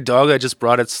almost like a dog that just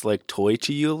brought its like toy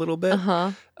to you a little bit,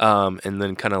 and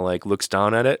then kind of like looks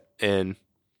down at it and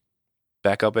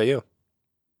back up at you.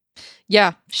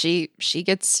 Yeah, she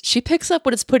picks up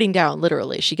what it's putting down.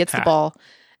 Literally, she gets the ball,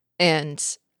 and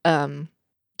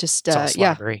just It's all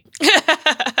yeah, slobbery.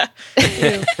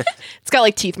 it's got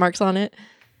like teeth marks on it.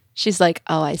 She's like,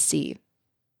 "Oh, I see.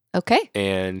 Okay."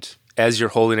 And as you're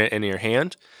holding it in your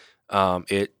hand,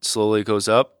 it slowly goes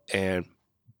up and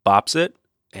bops it,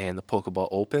 and the Pokeball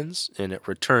opens and it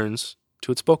returns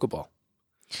to its Pokeball.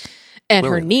 And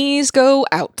her Willingly. knees go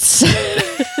out.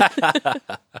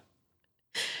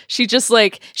 She just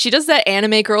she does that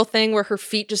anime girl thing where her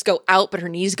feet just go out, but her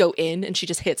knees go in, and she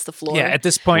just hits the floor. Yeah, at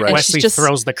this point, Right. Wesley She's just-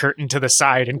 throws the curtain to the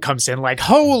side and comes in like,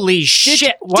 holy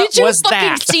shit, what did you was fucking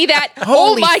that? see that?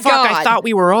 Holy oh my fuck, god! I thought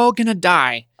we were all gonna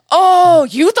die. Oh,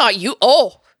 you thought you?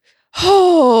 Oh,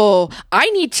 I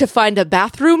need to find a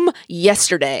bathroom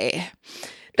yesterday.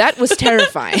 That was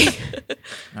terrifying.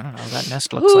 I don't know what that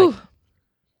nest looks Ooh. like.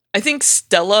 I think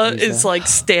Stella Who's is that? like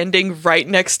standing right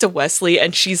next to Wesley,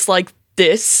 and she's like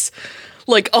this,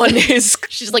 like on his.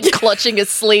 She's like clutching his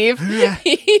sleeve. Yeah.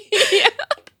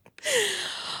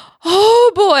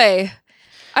 Oh boy.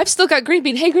 I've still got Green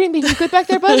Bean. Hey, Green Bean, you good back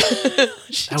there, bud?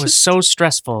 That was so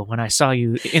stressful when I saw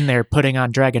you in there putting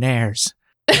on Dragonaires.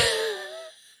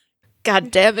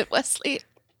 God damn it, Wesley.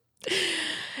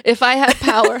 If I had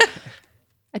power,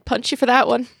 I'd punch you for that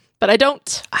one, but I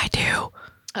don't. I do.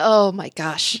 Oh my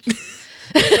gosh.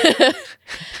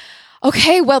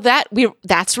 Okay, well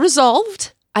that's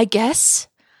resolved, I guess.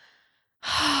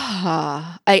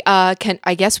 I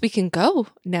guess we can go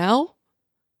now.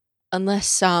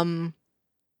 Unless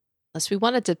we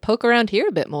wanted to poke around here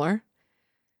a bit more.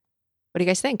 What do you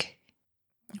guys think?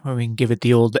 Or we can give it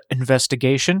the old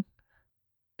investigation.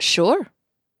 Sure.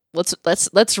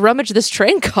 Let's rummage this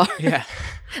train car. Yeah.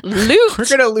 Loot. We're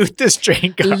gonna loot this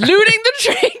train car. Looting the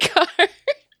train car.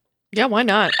 Yeah, why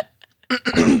not?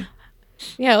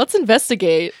 Yeah, let's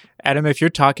investigate. Adam, if you're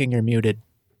talking, you're muted.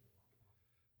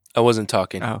 I wasn't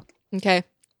talking, Oh. Okay.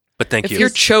 but thank If you. you're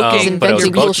choking, He's but I was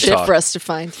inventing about cool to shit talk. for us to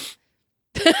find.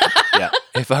 Yeah,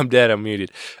 if I'm dead, I'm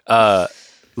muted.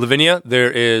 Lavinia,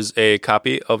 there is a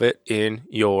copy of it in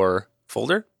your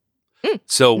folder.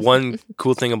 So one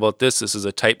cool thing about this is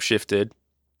a type shifted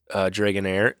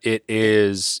Dragonair. It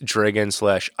is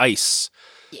Dragon/Ice.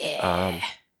 Yeah.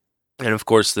 And of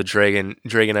course, the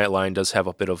Dragonite line does have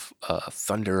a bit of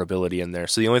thunder ability in there.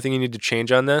 So the only thing you need to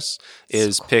change on this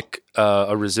is pick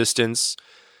a resistance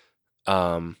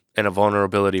and a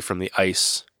vulnerability from the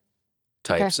ice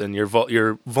types. And your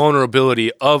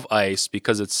vulnerability of ice,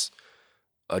 because it's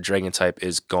a dragon type,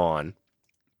 is gone,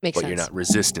 Makes but sense. you're not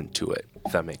resistant to it,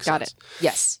 if that makes Got sense. it.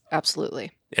 Yes,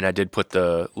 absolutely. And I did put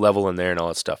the level in there and all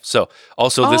that stuff. So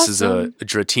also this is a Awesome.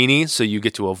 Dratini, so you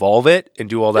get to evolve it and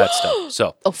do all that stuff.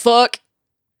 So Oh fuck.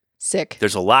 Sick.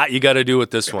 there's a lot you got to do with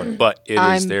this one, but it is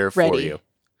I'm there for ready. you.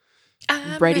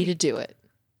 I'm Ready to do it.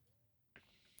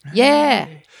 Yeah.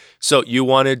 So you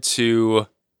wanted to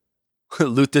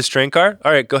loot this train car?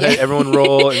 All right, go ahead. Everyone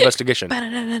roll investigation.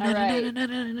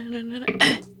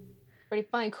 Ready to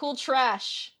find cool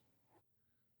trash.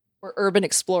 Or urban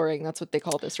exploring. That's what they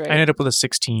call this, right? I ended up with a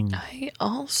 16.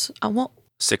 I want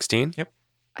 16?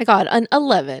 I got an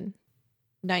 11.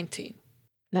 19.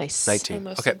 Nice. 19.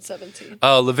 Almost Okay. at 17.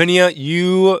 Lavinia,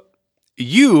 you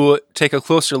take a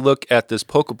closer look at this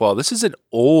Pokeball. This is an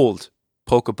old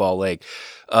Pokeball leg.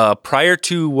 Prior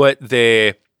to what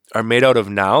they are made out of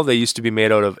now, they used to be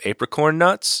made out of apricorn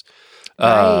nuts.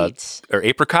 Right. Or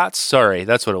apricots. Sorry,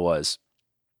 that's what it was.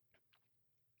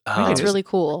 That's is- really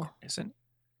cool. Isn't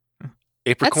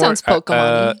Apricorn. sounds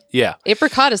Pokemon-y. Yeah.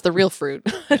 Apricot is the real fruit.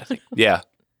 Yeah.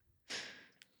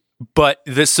 But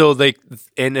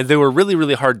they were really,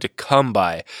 really hard to come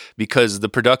by because the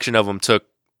production of them took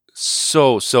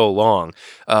so long.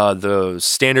 The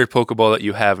standard Pokeball that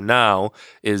you have now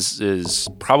is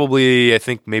probably, I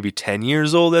think, maybe 10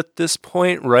 years old at this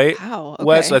point, right? Wow. Okay.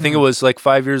 Wes, I think it was like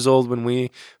 5 years old when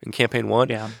in campaign 1.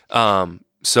 yeah.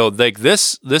 So like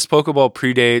this Pokeball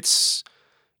predates,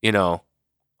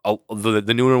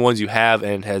 the newer ones you have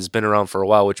and has been around for a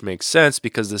while, which makes sense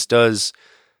because this does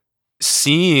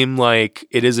seem like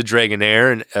it is a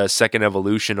Dragonair and a second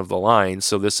evolution of the line.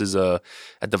 So this is at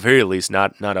the very least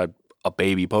not a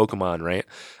baby Pokemon, right?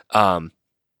 No,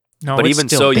 But it's even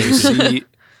still so, baby. you see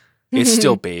it's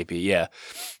still baby, yeah.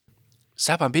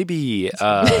 Stop on baby.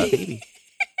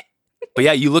 But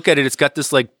yeah, you look at it, it's got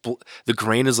this like the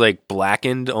grain is like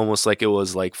blackened, almost like it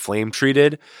was like flame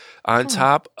treated on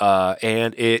top.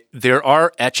 And there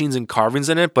are etchings and carvings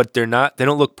in it, but they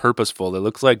don't look purposeful. It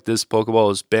looks like this Pokeball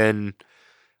has been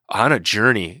on a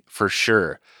journey for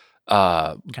sure.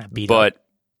 kind of beat But up.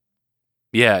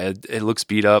 yeah, it looks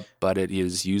beat up, but it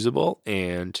is usable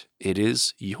and it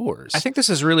is yours. I think this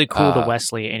is really cool to uh,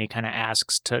 Wesley, and he kind of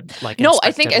asks to like. No, I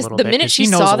inspect think it a as little the bit, minute 'cause she he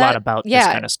knows saw a lot that- about this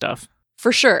yeah. kind of stuff.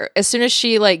 For sure. As soon as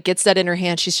she gets that in her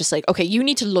hand, she's just like, okay, you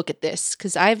need to look at this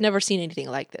because I've never seen anything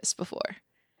like this before.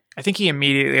 I think he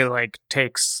immediately like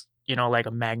takes like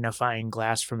a magnifying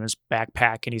glass from his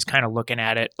backpack, and he's kind of looking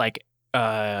at it like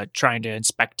trying to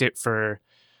inspect it for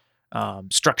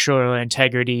structural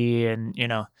integrity, and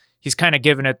he's kind of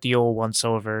giving it the old once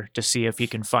over to see if he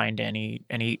can find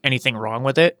anything wrong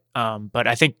with it. But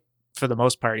I think for the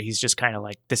most part, he's just kind of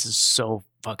like, this is so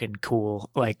fucking cool.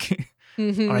 Like, I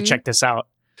want to check this out.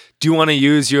 Do you want to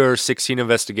use your 16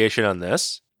 investigation on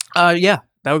this? Yeah,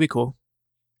 that would be cool.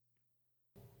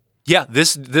 Yeah,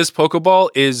 this Pokeball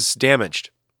is damaged.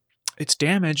 It's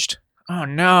damaged. Oh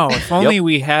no! If only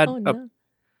we had Oh, a no.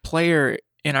 player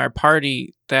in our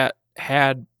party that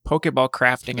had Pokeball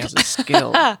crafting as a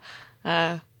skill.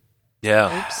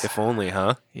 Yeah, Oops. if only,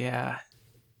 huh? Yeah.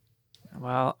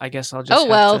 Well, I guess I'll just Oh,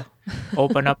 well. have to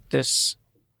open up this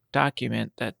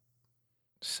document that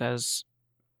says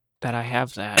that I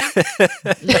have that.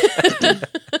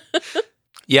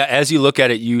 Yeah, as you look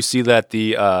at it, you see that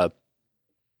the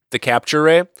capture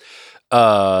ray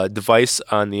device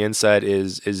on the inside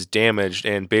is damaged,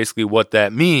 and basically what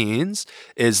that means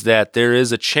is that there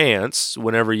is a chance,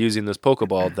 whenever using this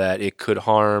Pokeball, that it could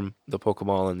harm the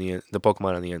Pokemon on the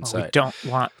Pokemon on the Well, inside. we don't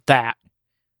want that.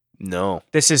 No.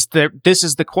 This is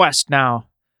the quest now.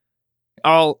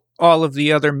 All of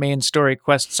the other main story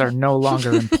quests are no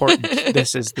longer important.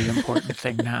 This is the important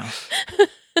thing now.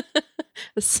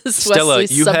 This is Stella,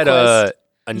 Wesley's you had subquest.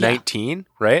 a 19,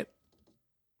 right?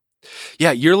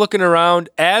 Yeah, you're looking around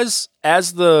as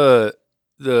the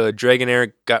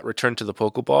Dragonair got returned to the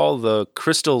Pokeball, the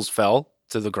crystals fell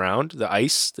to the ground, the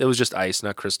ice. It was just ice,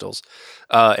 not crystals.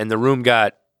 And the room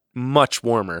got much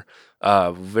warmer,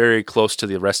 very close to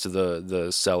the rest of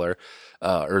the cellar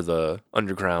or the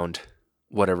underground,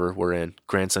 whatever we're in,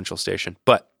 Grand Central Station.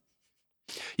 But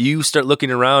you start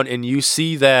looking around and you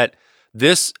see that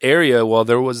this area, while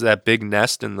there was that big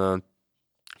nest in the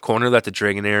corner that the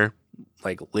Dragonair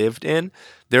like lived in,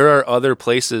 there are other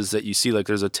places that you see. Like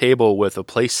there's a table with a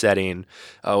place setting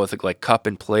with like cup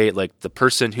and plate. Like the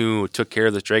person who took care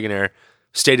of the Dragonair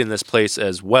stayed in this place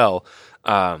as well.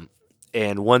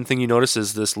 And one thing you notice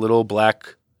is this little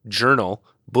black journal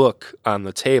book on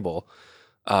the table.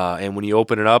 And when you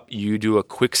open it up, you do a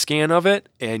quick scan of it,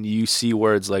 and you see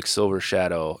words like Silver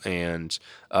Shadow and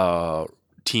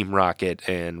Team Rocket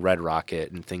and Red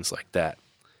Rocket and things like that.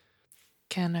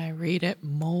 Can I read it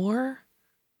more?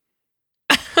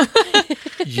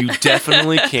 You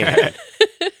definitely can.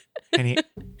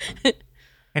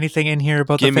 Anything in here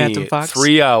about Give the Phantom me Fox?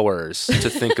 3 hours to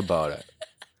think about it.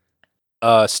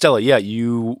 Stella, yeah,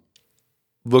 you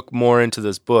look more into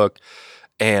this book,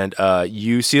 and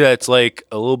you see that it's like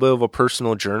a little bit of a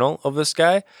personal journal of this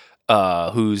guy,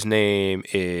 whose name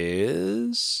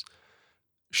is...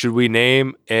 Should we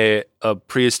name a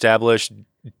pre-established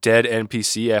dead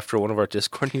NPC after one of our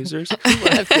Discord users?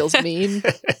 That feels mean,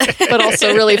 but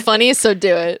also really funny. So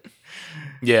do it.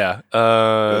 Yeah.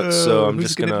 So I'm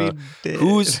just gonna.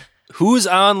 Who's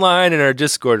online in our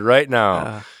Discord right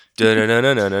now?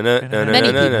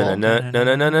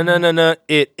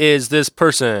 It is this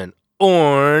person,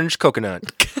 Orange Coconut.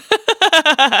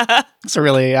 That's a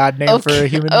really odd name for a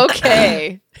human.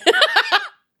 Okay.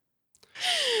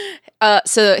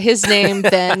 So his name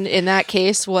then, in that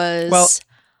case, was Well,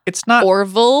 it's not.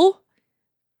 Orville.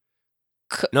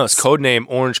 No, it's codename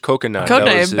Orange Coconut.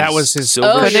 Codename. That was his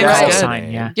silver Oh, shadow right. sign.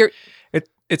 name. Yeah. You're-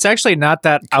 It's actually not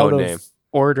that out Codename. of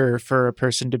order for a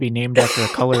person to be named after a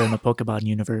color in the Pokemon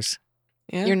universe.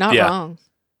 Yeah. You're not Yeah. wrong.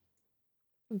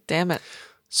 Damn it.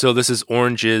 So this is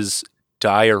Orange's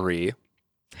diary.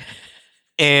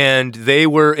 And they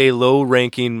were a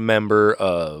low-ranking member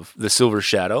of the Silver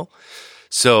Shadow.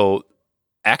 So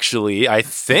actually, I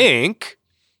think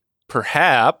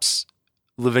perhaps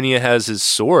Lavinia has his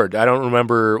sword. I don't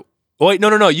remember. Oh, wait,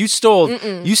 no. You stole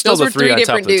Mm-mm. you stole Those the were 3 on top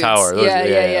different of the dudes. tower. Those-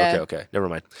 Yeah. Okay. Never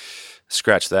mind.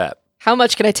 Scratch that. How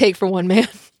much can I take for one man?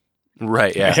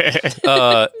 Right,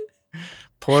 yeah.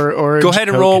 Poor Orange. Go ahead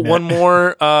and roll Coconut. one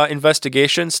more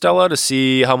investigation, Stella, to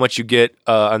see how much you get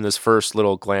on this first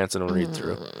little glance and a read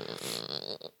through.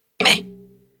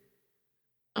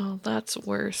 Oh, that's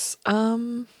worse.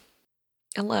 11.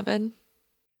 11,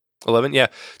 yeah.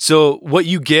 So what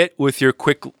you get with your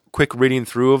quick reading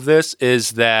through of this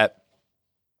is that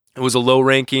it was a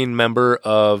low-ranking member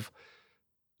of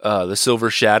the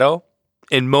Silver Shadow,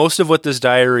 and most of what this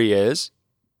diary is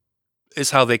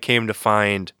how they came to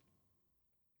find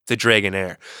the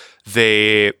Dragonair.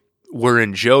 They were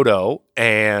in Johto,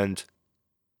 and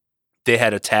they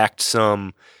had attacked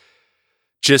one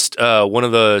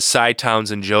of the side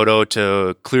towns in Johto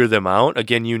to clear them out.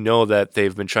 Again, you know that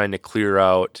they've been trying to clear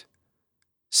out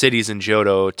cities in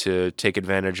Johto to take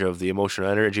advantage of the emotional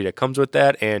energy that comes with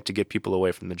that and to get people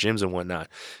away from the gyms and whatnot.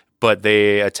 But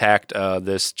they attacked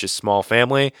this just small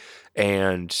family,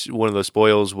 and one of the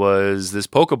spoils was this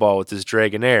Pokeball with this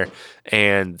Dragonair.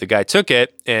 And the guy took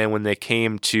it, and when they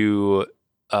came to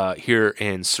here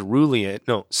in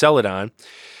Celadon.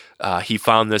 He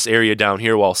found this area down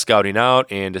here while scouting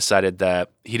out and decided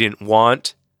that he didn't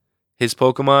want his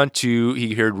Pokemon to.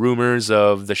 He heard rumors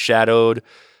of the shadowed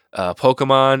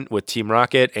Pokemon with Team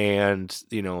Rocket, and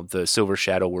the Silver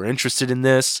Shadow were interested in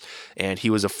this, and he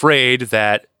was afraid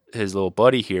that his little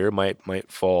buddy here might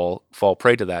fall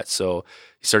prey to that. So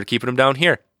he started keeping him down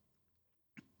here,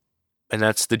 and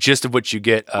that's the gist of what you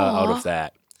get out of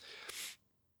that.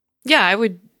 Yeah, I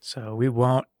would. So we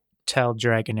won't tell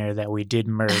Dragonair that we did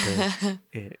murder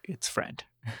its friend.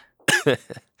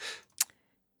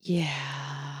 Yeah.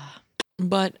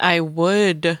 But I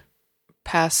would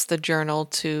pass the journal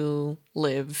to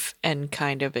Liv and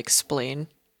kind of explain.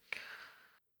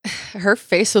 Her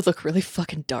face would look really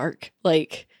fucking dark.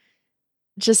 Like,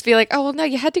 just be like, oh, well, no,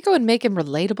 you had to go and make him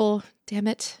relatable. Damn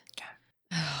it.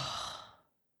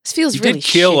 This feels He really did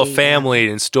kill a shitty, family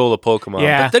and stole a Pokemon,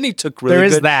 Yeah. but then he took There really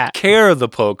is good that. care of the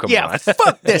Pokemon. Yeah,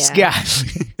 fuck this Yeah.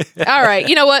 guy. All right,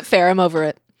 you know what? Fair, I'm over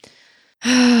it.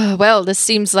 Well, this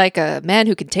seems like a man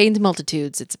who contains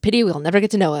multitudes. It's a pity we'll never get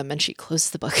to know him. And she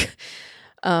closes the book.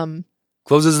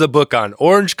 Closes the book on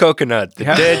Orange Coconut, the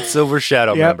Yep. dead Silver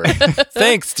Shadow Yep. member.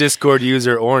 Thanks, Discord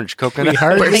user Orange Coconut. We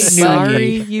hardly We're knew Sorry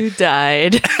ye. you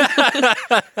died.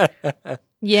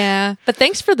 Yeah, but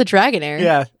thanks for the Dragonair.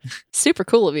 Yeah. Super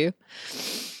cool of you.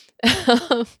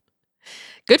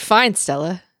 Good find,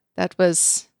 Stella. That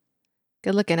was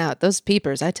good looking out. Those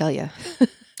peepers, I tell you.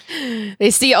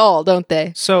 They see all, don't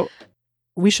they? So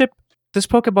this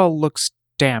Pokeball looks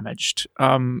damaged.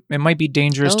 It might be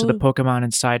dangerous to the Oh. Pokemon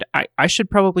inside. I should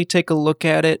probably take a look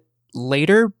at it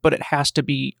later, but it has to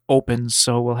be open,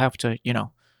 so we'll have to,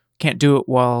 can't do it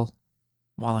while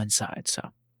inside.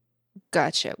 So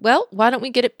Gotcha. Well, why don't we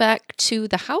get it back to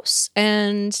the house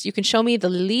and you can show me the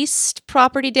least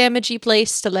property damagey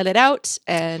place to let it out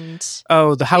and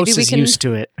the house we is can- used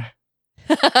to it.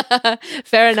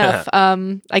 fair enough.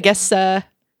 I guess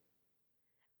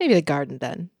maybe the garden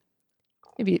then.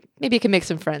 Maybe you can make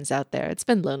some friends out there. It's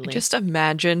been I lonely. just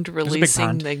imagined a big releasing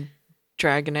pond. the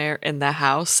Dragonair in the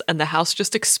house, and the house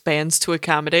just expands to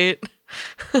accommodate.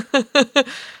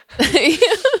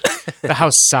 The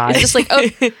house It's size. just like, oh,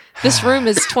 this room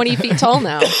is 20 feet tall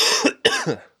now.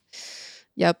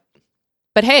 Yep.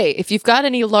 But hey, if you've got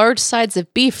any large sides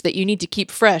of beef that you need to keep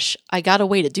fresh, I got a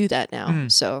way to do that now.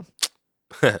 Mm. So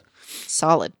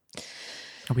solid.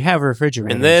 We have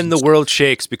refrigerators. And then the stuff. world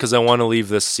shakes because I want to leave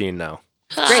this scene now.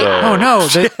 Great. So- Oh no,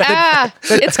 It's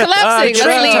collapsing. train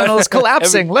Let's leave. tunnel is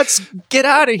collapsing. Let's get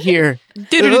out of here.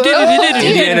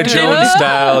 Indiana Jones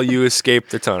style, you escape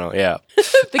the tunnel. Yeah.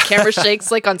 The camera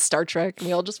shakes like on Star Trek, and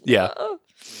we all just Yeah. whoa.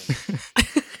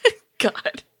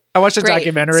 God. I watched a Great.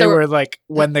 documentary So- where like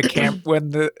when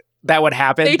that would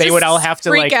happen, they would just all have to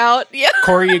freak like out. Yeah.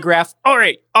 choreograph. All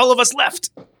right, all of us left,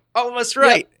 all of us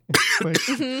right.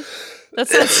 Mhm. That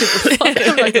sounds super fun.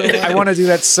 I'm not gonna lie. I want to do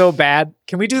that so bad.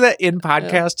 Can we do that in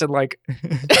podcast and like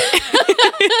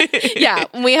Yeah,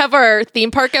 when we have our theme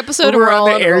park episode, When we're we're on all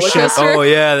the on a roller airship. coaster. Oh,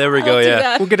 yeah. There we go. I'll do Yeah.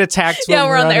 that. we'll get attacked? Yeah, when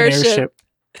we're on the an airship.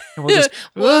 and we'll just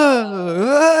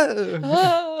whoa,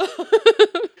 whoa.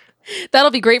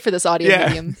 That'll be great for this audio Yeah.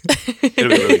 medium. It'll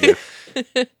be really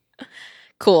good.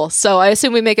 Cool. So I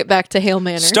assume we make it back to Hale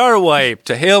Manor. Star Wipe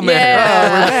to Hail Manor.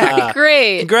 Yeah. Ah.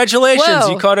 Great. Congratulations.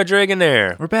 Whoa. You caught a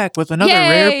Dragonair. We're back with another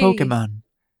rare Yay. Pokemon.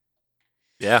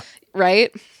 Yeah.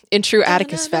 Right? In true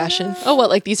Atticus fashion. Oh, what?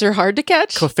 Like these are hard to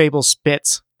catch? Clefable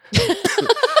spits.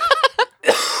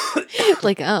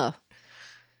 Like, oh,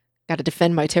 got to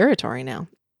defend my territory now.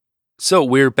 So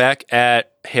we're back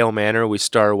at Hail Manor. We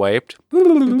star wiped.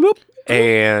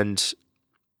 And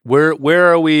where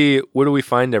are we? Where do we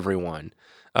find everyone?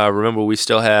 Remember, we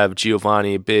still have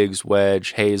Giovanni, Biggs,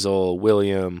 Wedge, Hazel,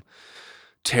 William,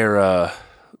 Tara,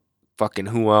 fucking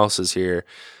who else is here?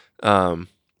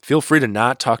 Feel free to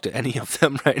not talk to any of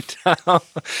them right now.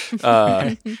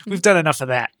 We've done enough of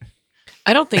that.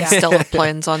 I don't think Stella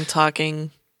plans on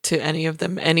talking to any of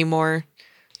them anymore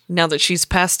now that she's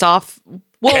passed off.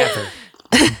 Well,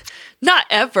 not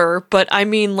ever, but I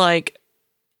mean, like,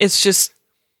 it's just,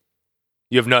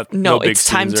 You have no big it's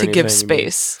time scenes or to give anything, you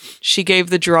mean? space. She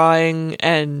gave the drawing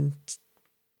and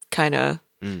kind of,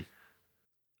 Mm.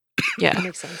 yeah. That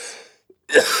makes sense.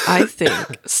 I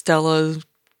think Stella's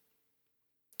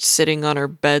sitting on her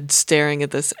bed staring at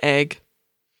this egg.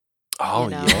 Oh, You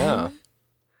know? yeah.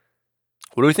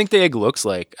 What do we think the egg looks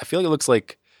like? I feel like it looks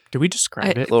like Did we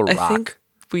describe I- it? a little I rock. think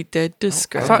we did I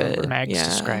describe thought it. Mags yeah.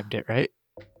 described it, right?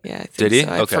 Yeah, I think Did he?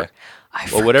 so. Okay. I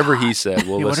Well, whatever forgot. he said,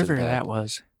 we'll Yeah, listen whatever back. that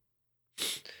was.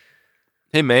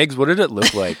 Hey, Megs, what did it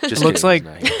look like? Just looks kidding,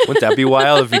 he's not here. Wouldn't that be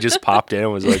wild if he just popped in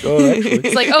and was like, oh, actually?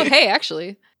 It's like, oh, hey,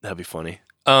 actually. That'd be funny.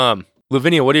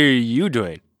 Lavinia, what are you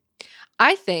doing?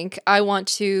 I think I want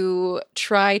to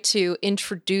try to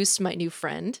introduce my new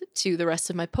friend to the rest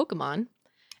of my Pokemon.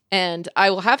 And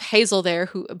I will have Hazel there,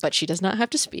 but she does not have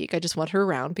to speak. I just want her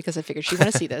around because I figured she'd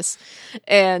want to see this.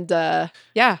 And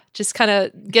just kind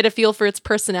of get a feel for its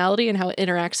personality and how it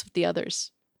interacts with the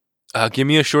others. Give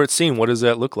me a short scene. What does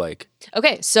that look like?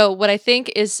 Okay, so what I think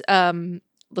is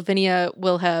Lavinia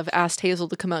will have asked Hazel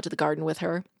to come out to the garden with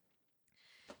her.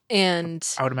 And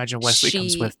I would imagine Wesley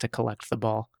comes with to collect the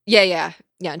ball. Yeah,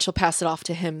 and she'll pass it off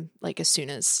to him like as soon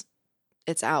as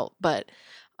it's out. But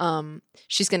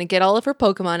she's going to get all of her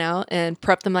Pokemon out and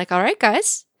prep them like, all right,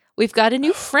 guys, we've got a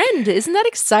new friend. Isn't that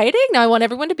exciting? Now I want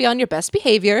everyone to be on your best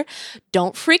behavior.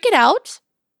 Don't freak it out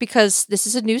because this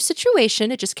is a new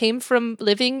situation. It just came from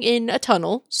living in a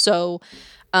tunnel. So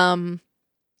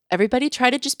everybody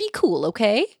try to just be cool,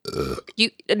 okay? Look,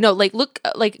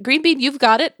 Green Bean, you've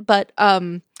got it. But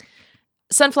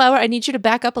Sunflower, I need you to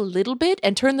back up a little bit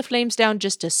and turn the flames down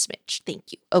just a smidge.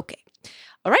 Thank you. Okay.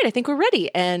 All right, I think we're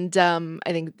ready. And I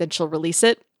think then she'll release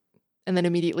it and then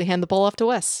immediately hand the ball off to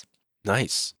Wes.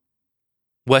 Nice.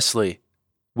 Wesley,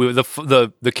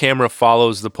 the camera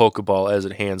follows the Pokeball as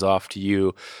it hands off to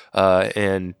you.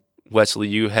 And Wesley,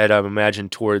 you head, I imagine,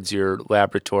 towards your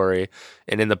laboratory.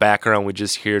 And in the background, we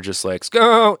just hear just like,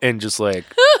 go! And just like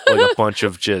a bunch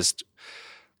of just,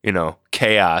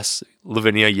 chaos.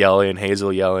 Lavinia yelling,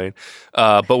 Hazel yelling.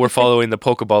 But we're following the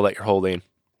Pokeball that you're holding.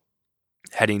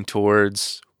 Heading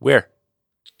towards where?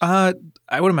 I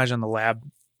would imagine the lab.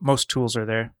 Most tools are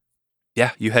there.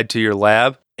 Yeah, you head to your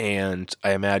lab, and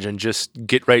I imagine just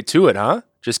get right to it, huh?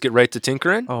 Just get right to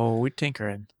tinkering? Oh, we're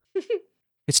tinkering.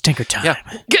 It's tinker time. Yeah.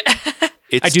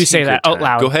 I do say that out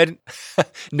loud. Go ahead.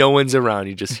 No one's around.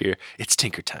 You just hear, it's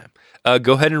tinker time.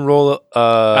 Go ahead and roll.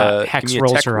 Hex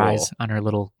rolls her eyes on her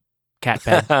little cat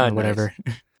bed or whatever.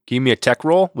 Give me a tech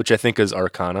roll, which I think is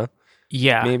Arcana.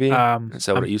 Yeah. Maybe? Is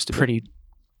that what it used to be? Pretty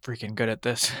freaking good at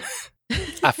this.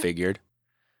 I figured.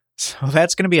 So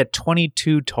that's going to be a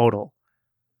 22 total.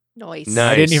 Nice.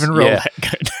 I didn't even roll that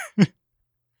good.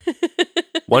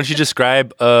 Why don't you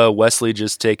describe Wesley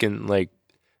just getting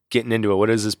into it? What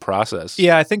is his process?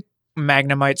 Yeah, I think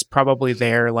Magnemite's probably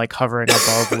there, like hovering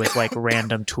above with like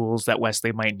random tools that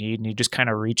Wesley might need, and he just kind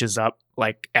of reaches up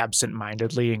like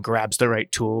absent-mindedly and grabs the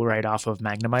right tool right off of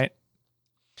Magnemite.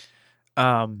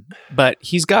 But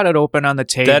he's got it open on the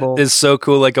table. That is so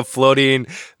cool, like a floating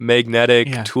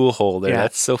magnetic tool holder. Yeah.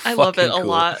 That's so fucking cool. I love it a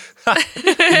lot.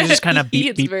 He's just kind of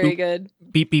beep, beep, very boop, good.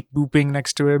 Beep, beep, booping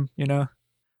next to him,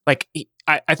 Like,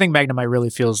 I think Magnemite really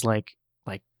feels like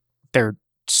they're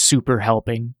super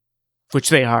helping, which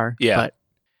they are. Yeah. But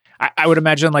I would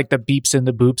imagine like the beeps and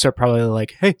the boops are probably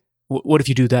like, hey, what if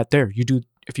you do that there?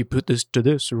 If you put this to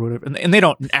this or whatever. And they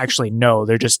don't actually know.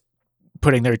 They're just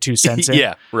putting their 2 cents in.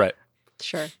 Yeah, right.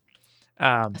 Sure.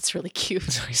 That's really cute.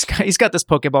 So he's got this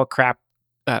Pokeball crapped.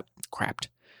 Yep,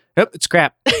 it's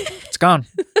crap. It's gone.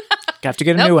 Have to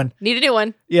get a new one. Need a new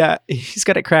one. Yeah, he's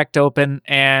got it cracked open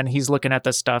and he's looking at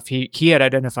the stuff. He had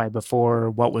identified before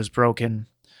what was broken.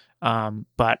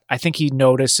 But I think he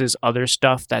notices other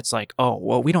stuff that's like, oh,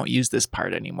 well, we don't use this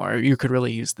part anymore. You could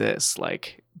really use this,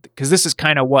 like, because this is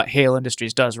kind of what Hale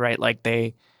Industries does, right? Like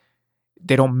they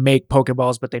don't make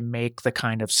Pokeballs, but they make the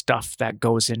kind of stuff that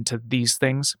goes into these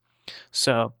things.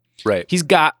 So right, he's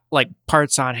got like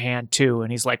parts on hand too,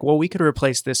 and he's like, well, we could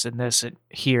replace this and this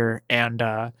here,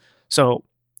 and so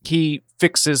he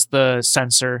fixes the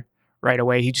sensor right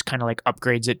away. He just kind of like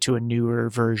upgrades it to a newer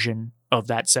version of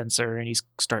that sensor, and he's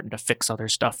starting to fix other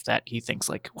stuff that he thinks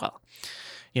like, well,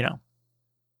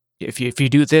 if you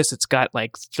do this, it's got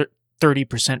like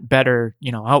 30% better,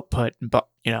 output, but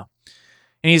and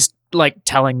he's like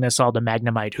telling this all to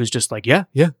Magnemite, who's just like, yeah,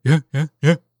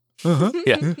 uh-huh.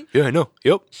 yeah, I know,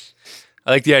 yep.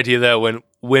 I like the idea that when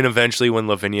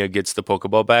Lavinia gets the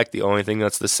Pokeball back, the only thing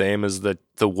that's the same is the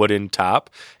wooden top,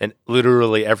 and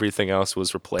literally everything else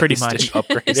was replaced. Pretty much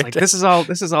upgraded. It's like this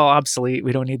is all obsolete.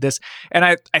 We don't need this. And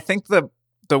I think the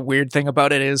weird thing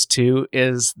about it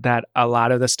is that a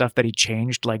lot of the stuff that he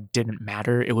changed like didn't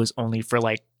matter. It was only for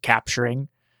like capturing,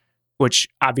 which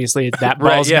obviously that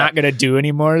ball's not going to do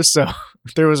anymore. So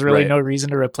there was really no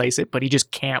reason to replace it. But he just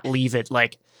can't leave it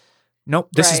like, nope,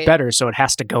 this is better, so it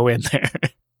has to go in there.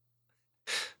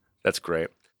 That's great.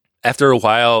 After a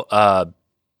while,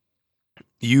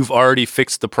 you've already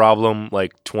fixed the problem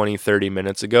like 20, 30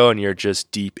 minutes ago, and you're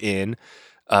just deep in,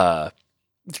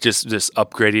 just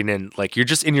upgrading, and like you're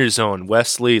just in your zone.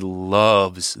 Wesley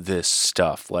loves this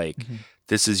stuff. Like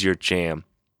this is your jam.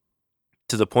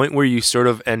 To the point where you sort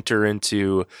of enter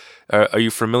into, are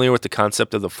you familiar with the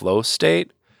concept of the flow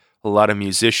state? a lot of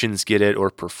musicians get it, or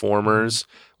performers,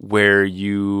 where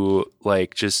you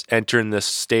like just enter in this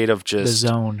state of The just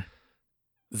zone.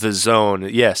 the zone.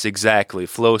 Yes, exactly.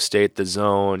 Flow state, the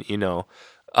zone,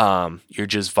 you're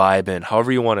just vibing,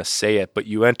 however you want to say it, but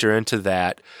you enter into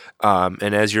that.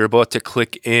 And as you're about to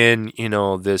click in,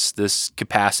 this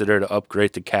capacitor to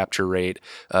upgrade the capture rate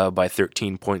by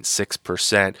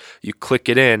 13.6%, you click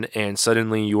it in, and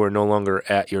suddenly you are no longer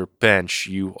at your bench.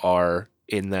 You are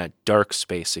in that dark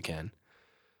space again.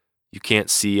 You can't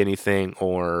see anything,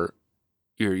 or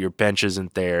your bench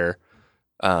isn't there.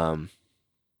 Well,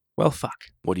 fuck.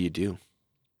 What do you do?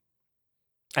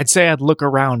 I'd say I'd look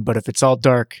around, but if it's all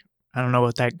dark, I don't know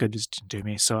what that good is to do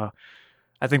me. So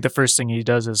I think the first thing he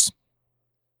does is,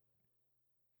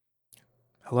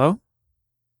 hello?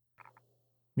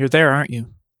 You're there, aren't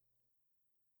you?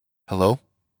 Hello?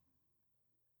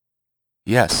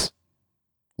 Yes.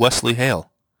 Wesley Hale.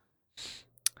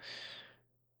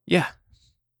 Yeah.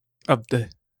 Of the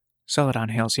Celadon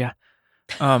Hales, yeah.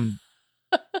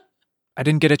 I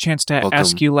didn't get a chance to Welcome.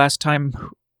 ask you last time.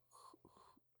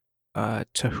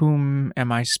 To whom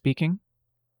am I speaking?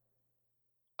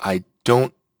 I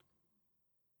don't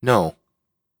know.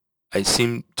 I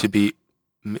seem to be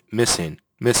missing.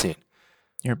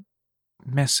 You're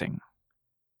missing.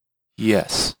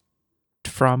 Yes.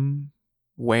 From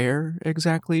where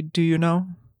exactly, do you know?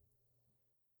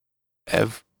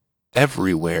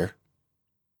 Everywhere.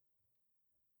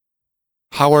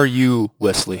 How are you,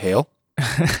 Wesley Hale?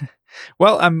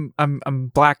 Well, I'm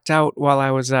blacked out while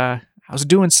I was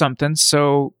doing something,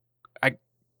 so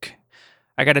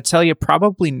I got to tell you,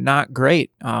 probably not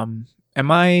great. Am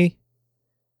I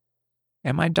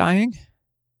dying?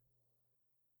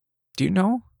 Do you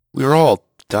know? We're all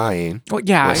dying. Well,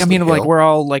 yeah, I Wesley mean, like Hale? we're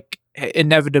all like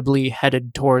inevitably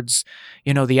headed towards,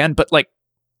 the end, but like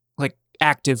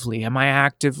actively, am I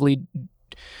actively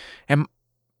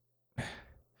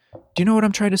do you know what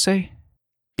I'm trying to say?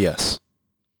 Yes.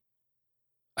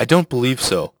 I don't believe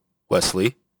so,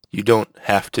 Wesley. You don't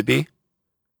have to be.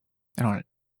 I don't.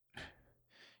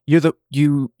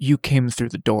 You came through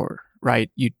the door,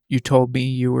 right? You told me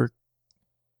you were.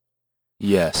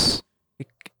 Yes.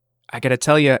 I gotta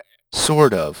tell you,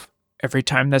 Sort of. every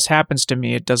time this happens to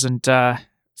me, it doesn't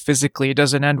physically. It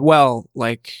doesn't end well.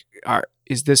 Like,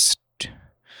 is this?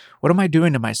 What am I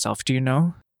doing to myself? Do you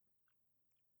know?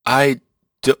 I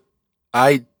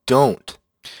don't.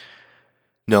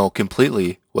 No,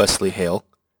 completely, Wesley Hale.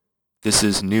 This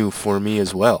is new for me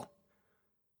as well.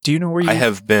 Do you know where you I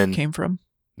have been came from?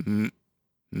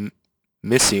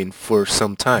 missing for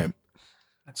some time.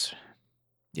 That's.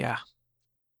 Yeah.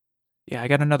 Yeah, I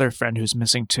got another friend who's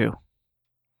missing too.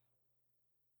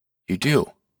 You do.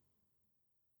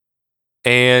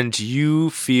 And you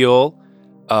feel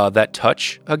that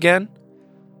touch again,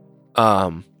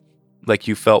 like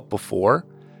you felt before.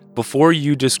 Before,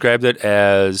 you described it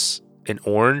as an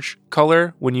orange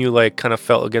color when you like kind of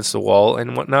felt against the wall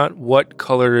and whatnot. What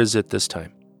color is it this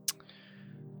time?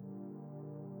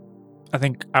 I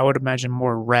think I would imagine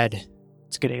more red.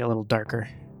 It's getting a little darker.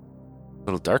 A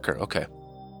little darker, okay.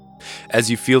 As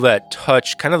you feel that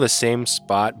touch, kind of the same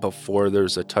spot before,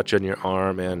 there's a touch on your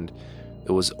arm and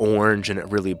it was orange and it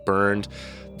really burned.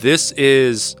 This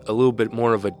is a little bit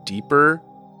more of a deeper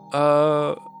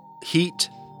heat,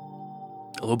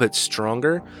 a little bit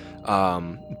stronger.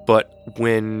 But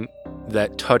when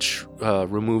that touch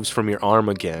removes from your arm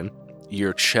again,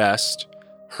 your chest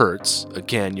hurts.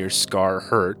 Again, your scar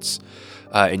hurts.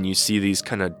 And you see these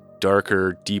kind of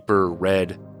darker, deeper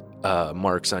red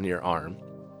marks on your arm.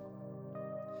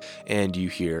 And you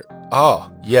hear,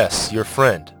 "Oh, yes, your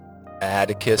friend,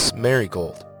 Atticus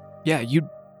Marigold." Yeah, you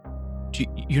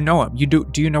know him.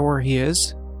 Do you know where he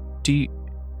is?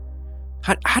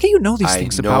 How do you know these I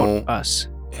things know about us?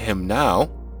 him now.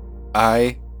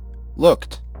 I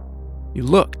looked. You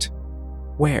looked.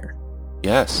 Where?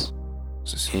 Yes,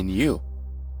 Is this- in you.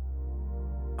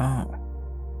 Oh.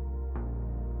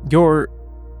 You're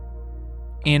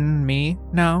in me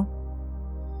now?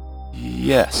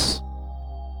 Yes.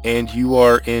 And you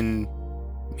are in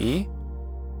me?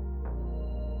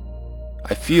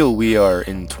 I feel we are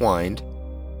entwined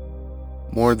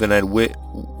more than I'd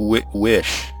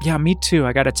wish. Yeah, me too.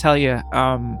 I gotta tell you,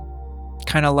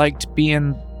 kind of liked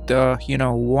being the,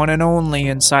 one and only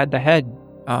inside the head.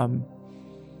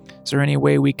 Is there any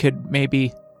way we could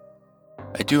maybe...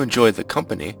 I do enjoy the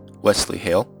company, Wesley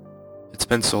Hale. It's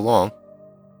been so long.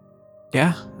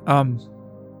 Yeah,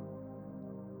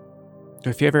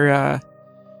 if you ever,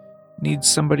 need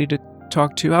somebody to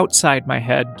talk to outside my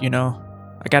head, I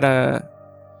got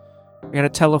a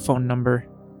telephone number.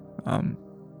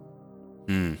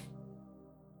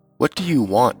 What do you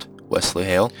want, Wesley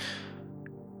Hale?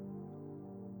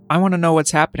 I want to know what's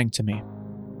happening to me.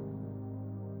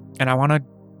 And I want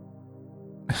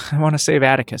to save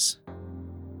Atticus.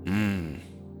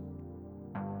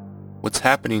 What's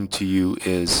happening to you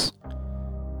is...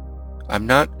 I'm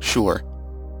not sure.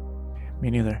 Me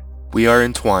neither. We are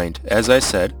entwined. As I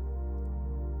said,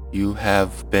 you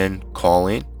have been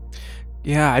calling,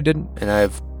 Yeah, I didn't and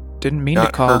I've mean to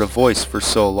not call. heard a voice for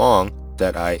so long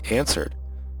that I answered.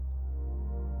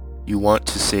 You want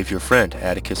to save your friend,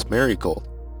 Atticus Marigold.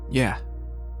 Yeah.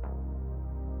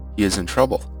 He is in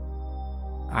trouble.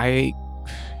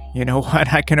 You know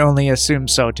what? I can only assume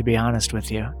so, to be honest with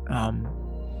you.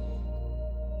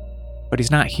 But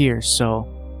he's not here, so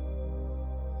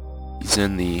He's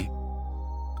in the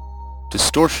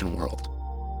distortion world.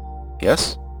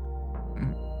 Yes?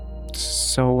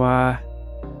 so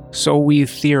we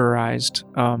theorized.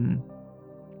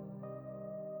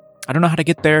 I don't know how to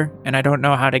get there, and I don't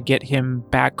know how to get him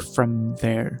back from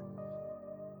there.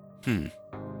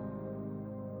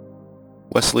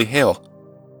 Wesley Hale,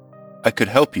 I could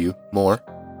help you more.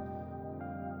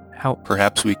 Help.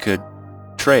 Perhaps we could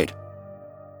trade.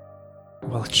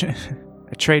 Well,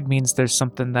 a trade means there's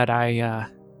something that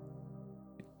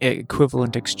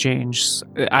equivalent exchange.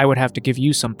 I would have to give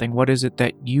you something. What is it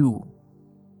that you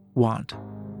want?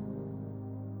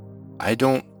 I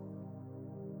don't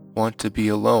want to be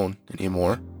alone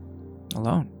anymore.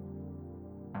 Alone.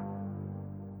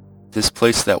 This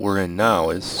place that we're in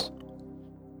now is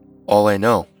all I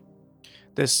know.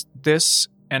 This,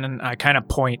 and then I kind of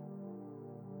point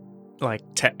like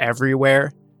to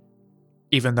everywhere,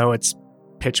 even though it's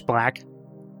pitch black.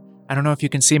 I don't know if you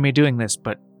can see me doing this,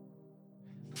 but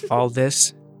all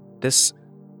this,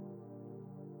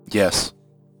 Yes,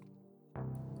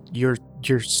 you're,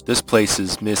 this place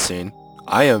is missing.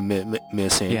 I am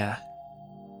missing. yeah.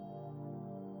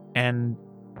 And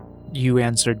you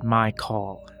answered my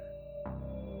call.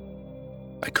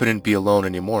 I couldn't be alone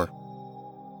anymore.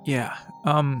 Yeah.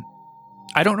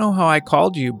 I don't know how I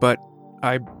called you, but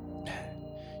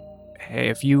hey,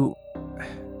 if you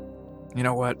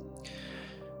know what?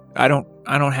 I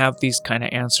don't have these kind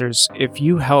of answers. If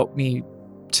you help me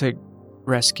to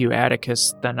rescue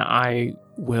Atticus, then I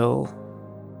will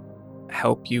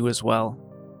help you as well.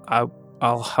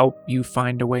 I'll help you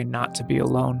find a way not to be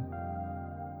alone.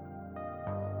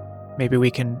 Maybe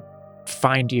we can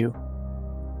find you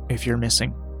if you're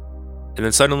missing. And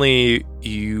then suddenly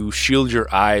you shield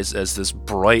your eyes as this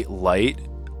bright light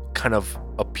kind of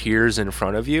appears in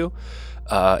front of you.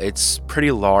 It's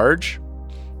pretty large,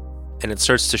 and it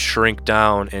starts to shrink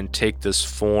down and take this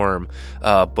form.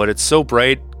 But it's so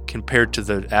bright compared to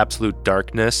the absolute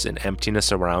darkness and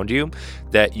emptiness around you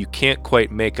that you can't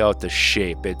quite make out the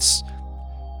shape. It's,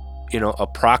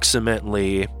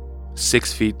 approximately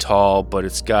 6 feet tall, but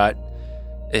it's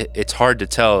hard to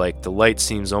tell. Like, the light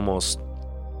seems almost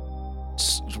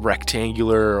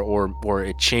rectangular or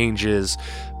it changes,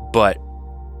 but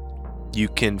you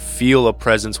can feel a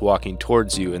presence walking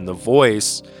towards you, and the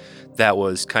voice that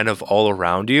was kind of all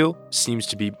around you seems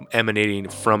to be emanating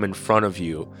from in front of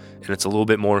you, and it's a little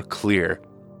bit more clear.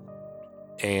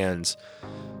 And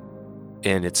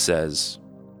it says,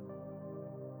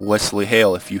 Wesley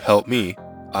Hale, if you help me,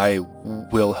 I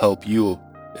will help you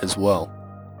as well.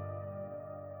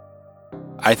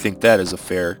 I think that is a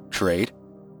fair trade.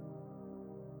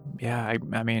 Yeah,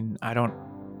 I mean, I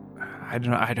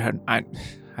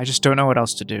just don't know what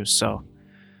else to do, so.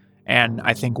 And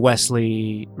I think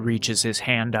Wesley reaches his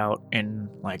hand out in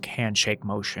like handshake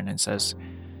motion and says,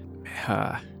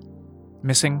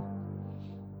 missing,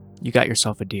 you got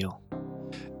yourself a deal.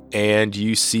 and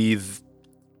you see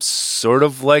sort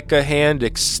of like a hand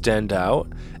extend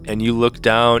out, and you look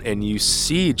down and you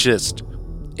see just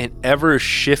an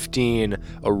ever-shifting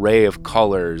array of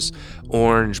colors: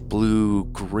 orange, blue,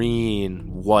 green,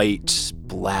 white,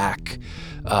 black,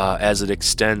 as it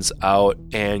extends out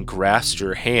and grasps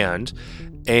your hand,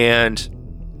 and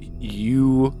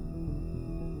you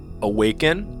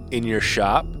awaken in your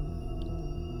shop,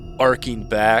 arcing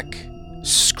back,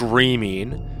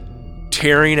 screaming,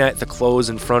 tearing at the clothes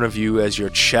in front of you as your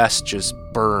chest just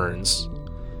burns,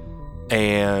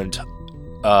 and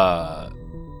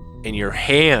your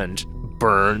hand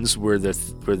burns where the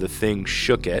thing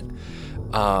shook it.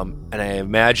 And I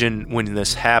imagine when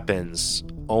this happens,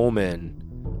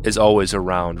 Omen is always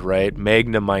around, right?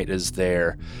 Magnemite is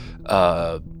there.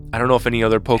 I don't know if any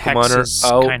other Pokemon Hex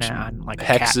are out. kinda on, like, a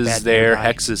Hex cat is bed there. nearby.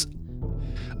 Hex is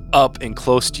up and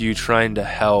close to you, trying to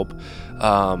help.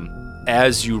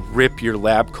 As you rip your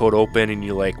lab coat open and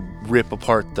you like rip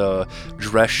apart the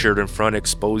dress shirt in front,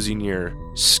 exposing your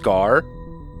scar,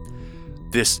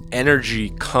 this energy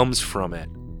comes from it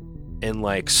and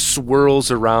like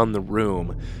swirls around the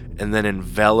room and then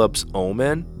envelops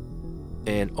Omen,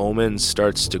 and Omen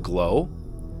starts to glow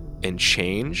and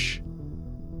change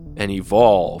and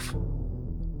evolve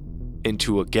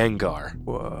into a Gengar.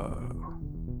 Whoa.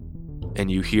 And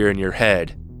you hear in your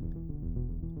head,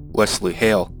 Wesley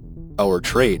Hale, our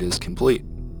trade is complete.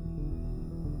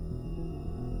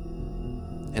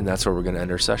 and that's where we're going to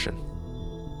end our session.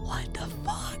 What the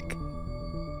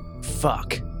fuck?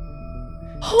 Fuck.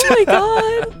 Oh my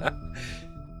god.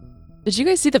 Did you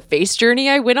guys see the face journey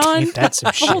I went on? That's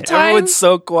some The whole shit. time? Everyone's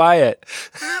so quiet.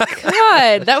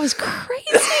 God, that was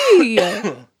crazy.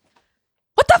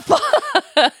 What the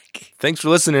fuck? Thanks for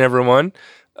listening, everyone.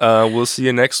 We'll see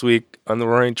you next week on the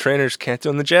Roaring Trainers Canto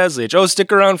and the Jazz Age. Oh,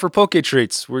 stick around for Poke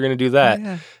Treats. We're going to do that.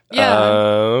 Yeah.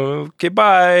 Okay,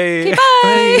 bye. Okay,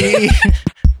 bye. Bye.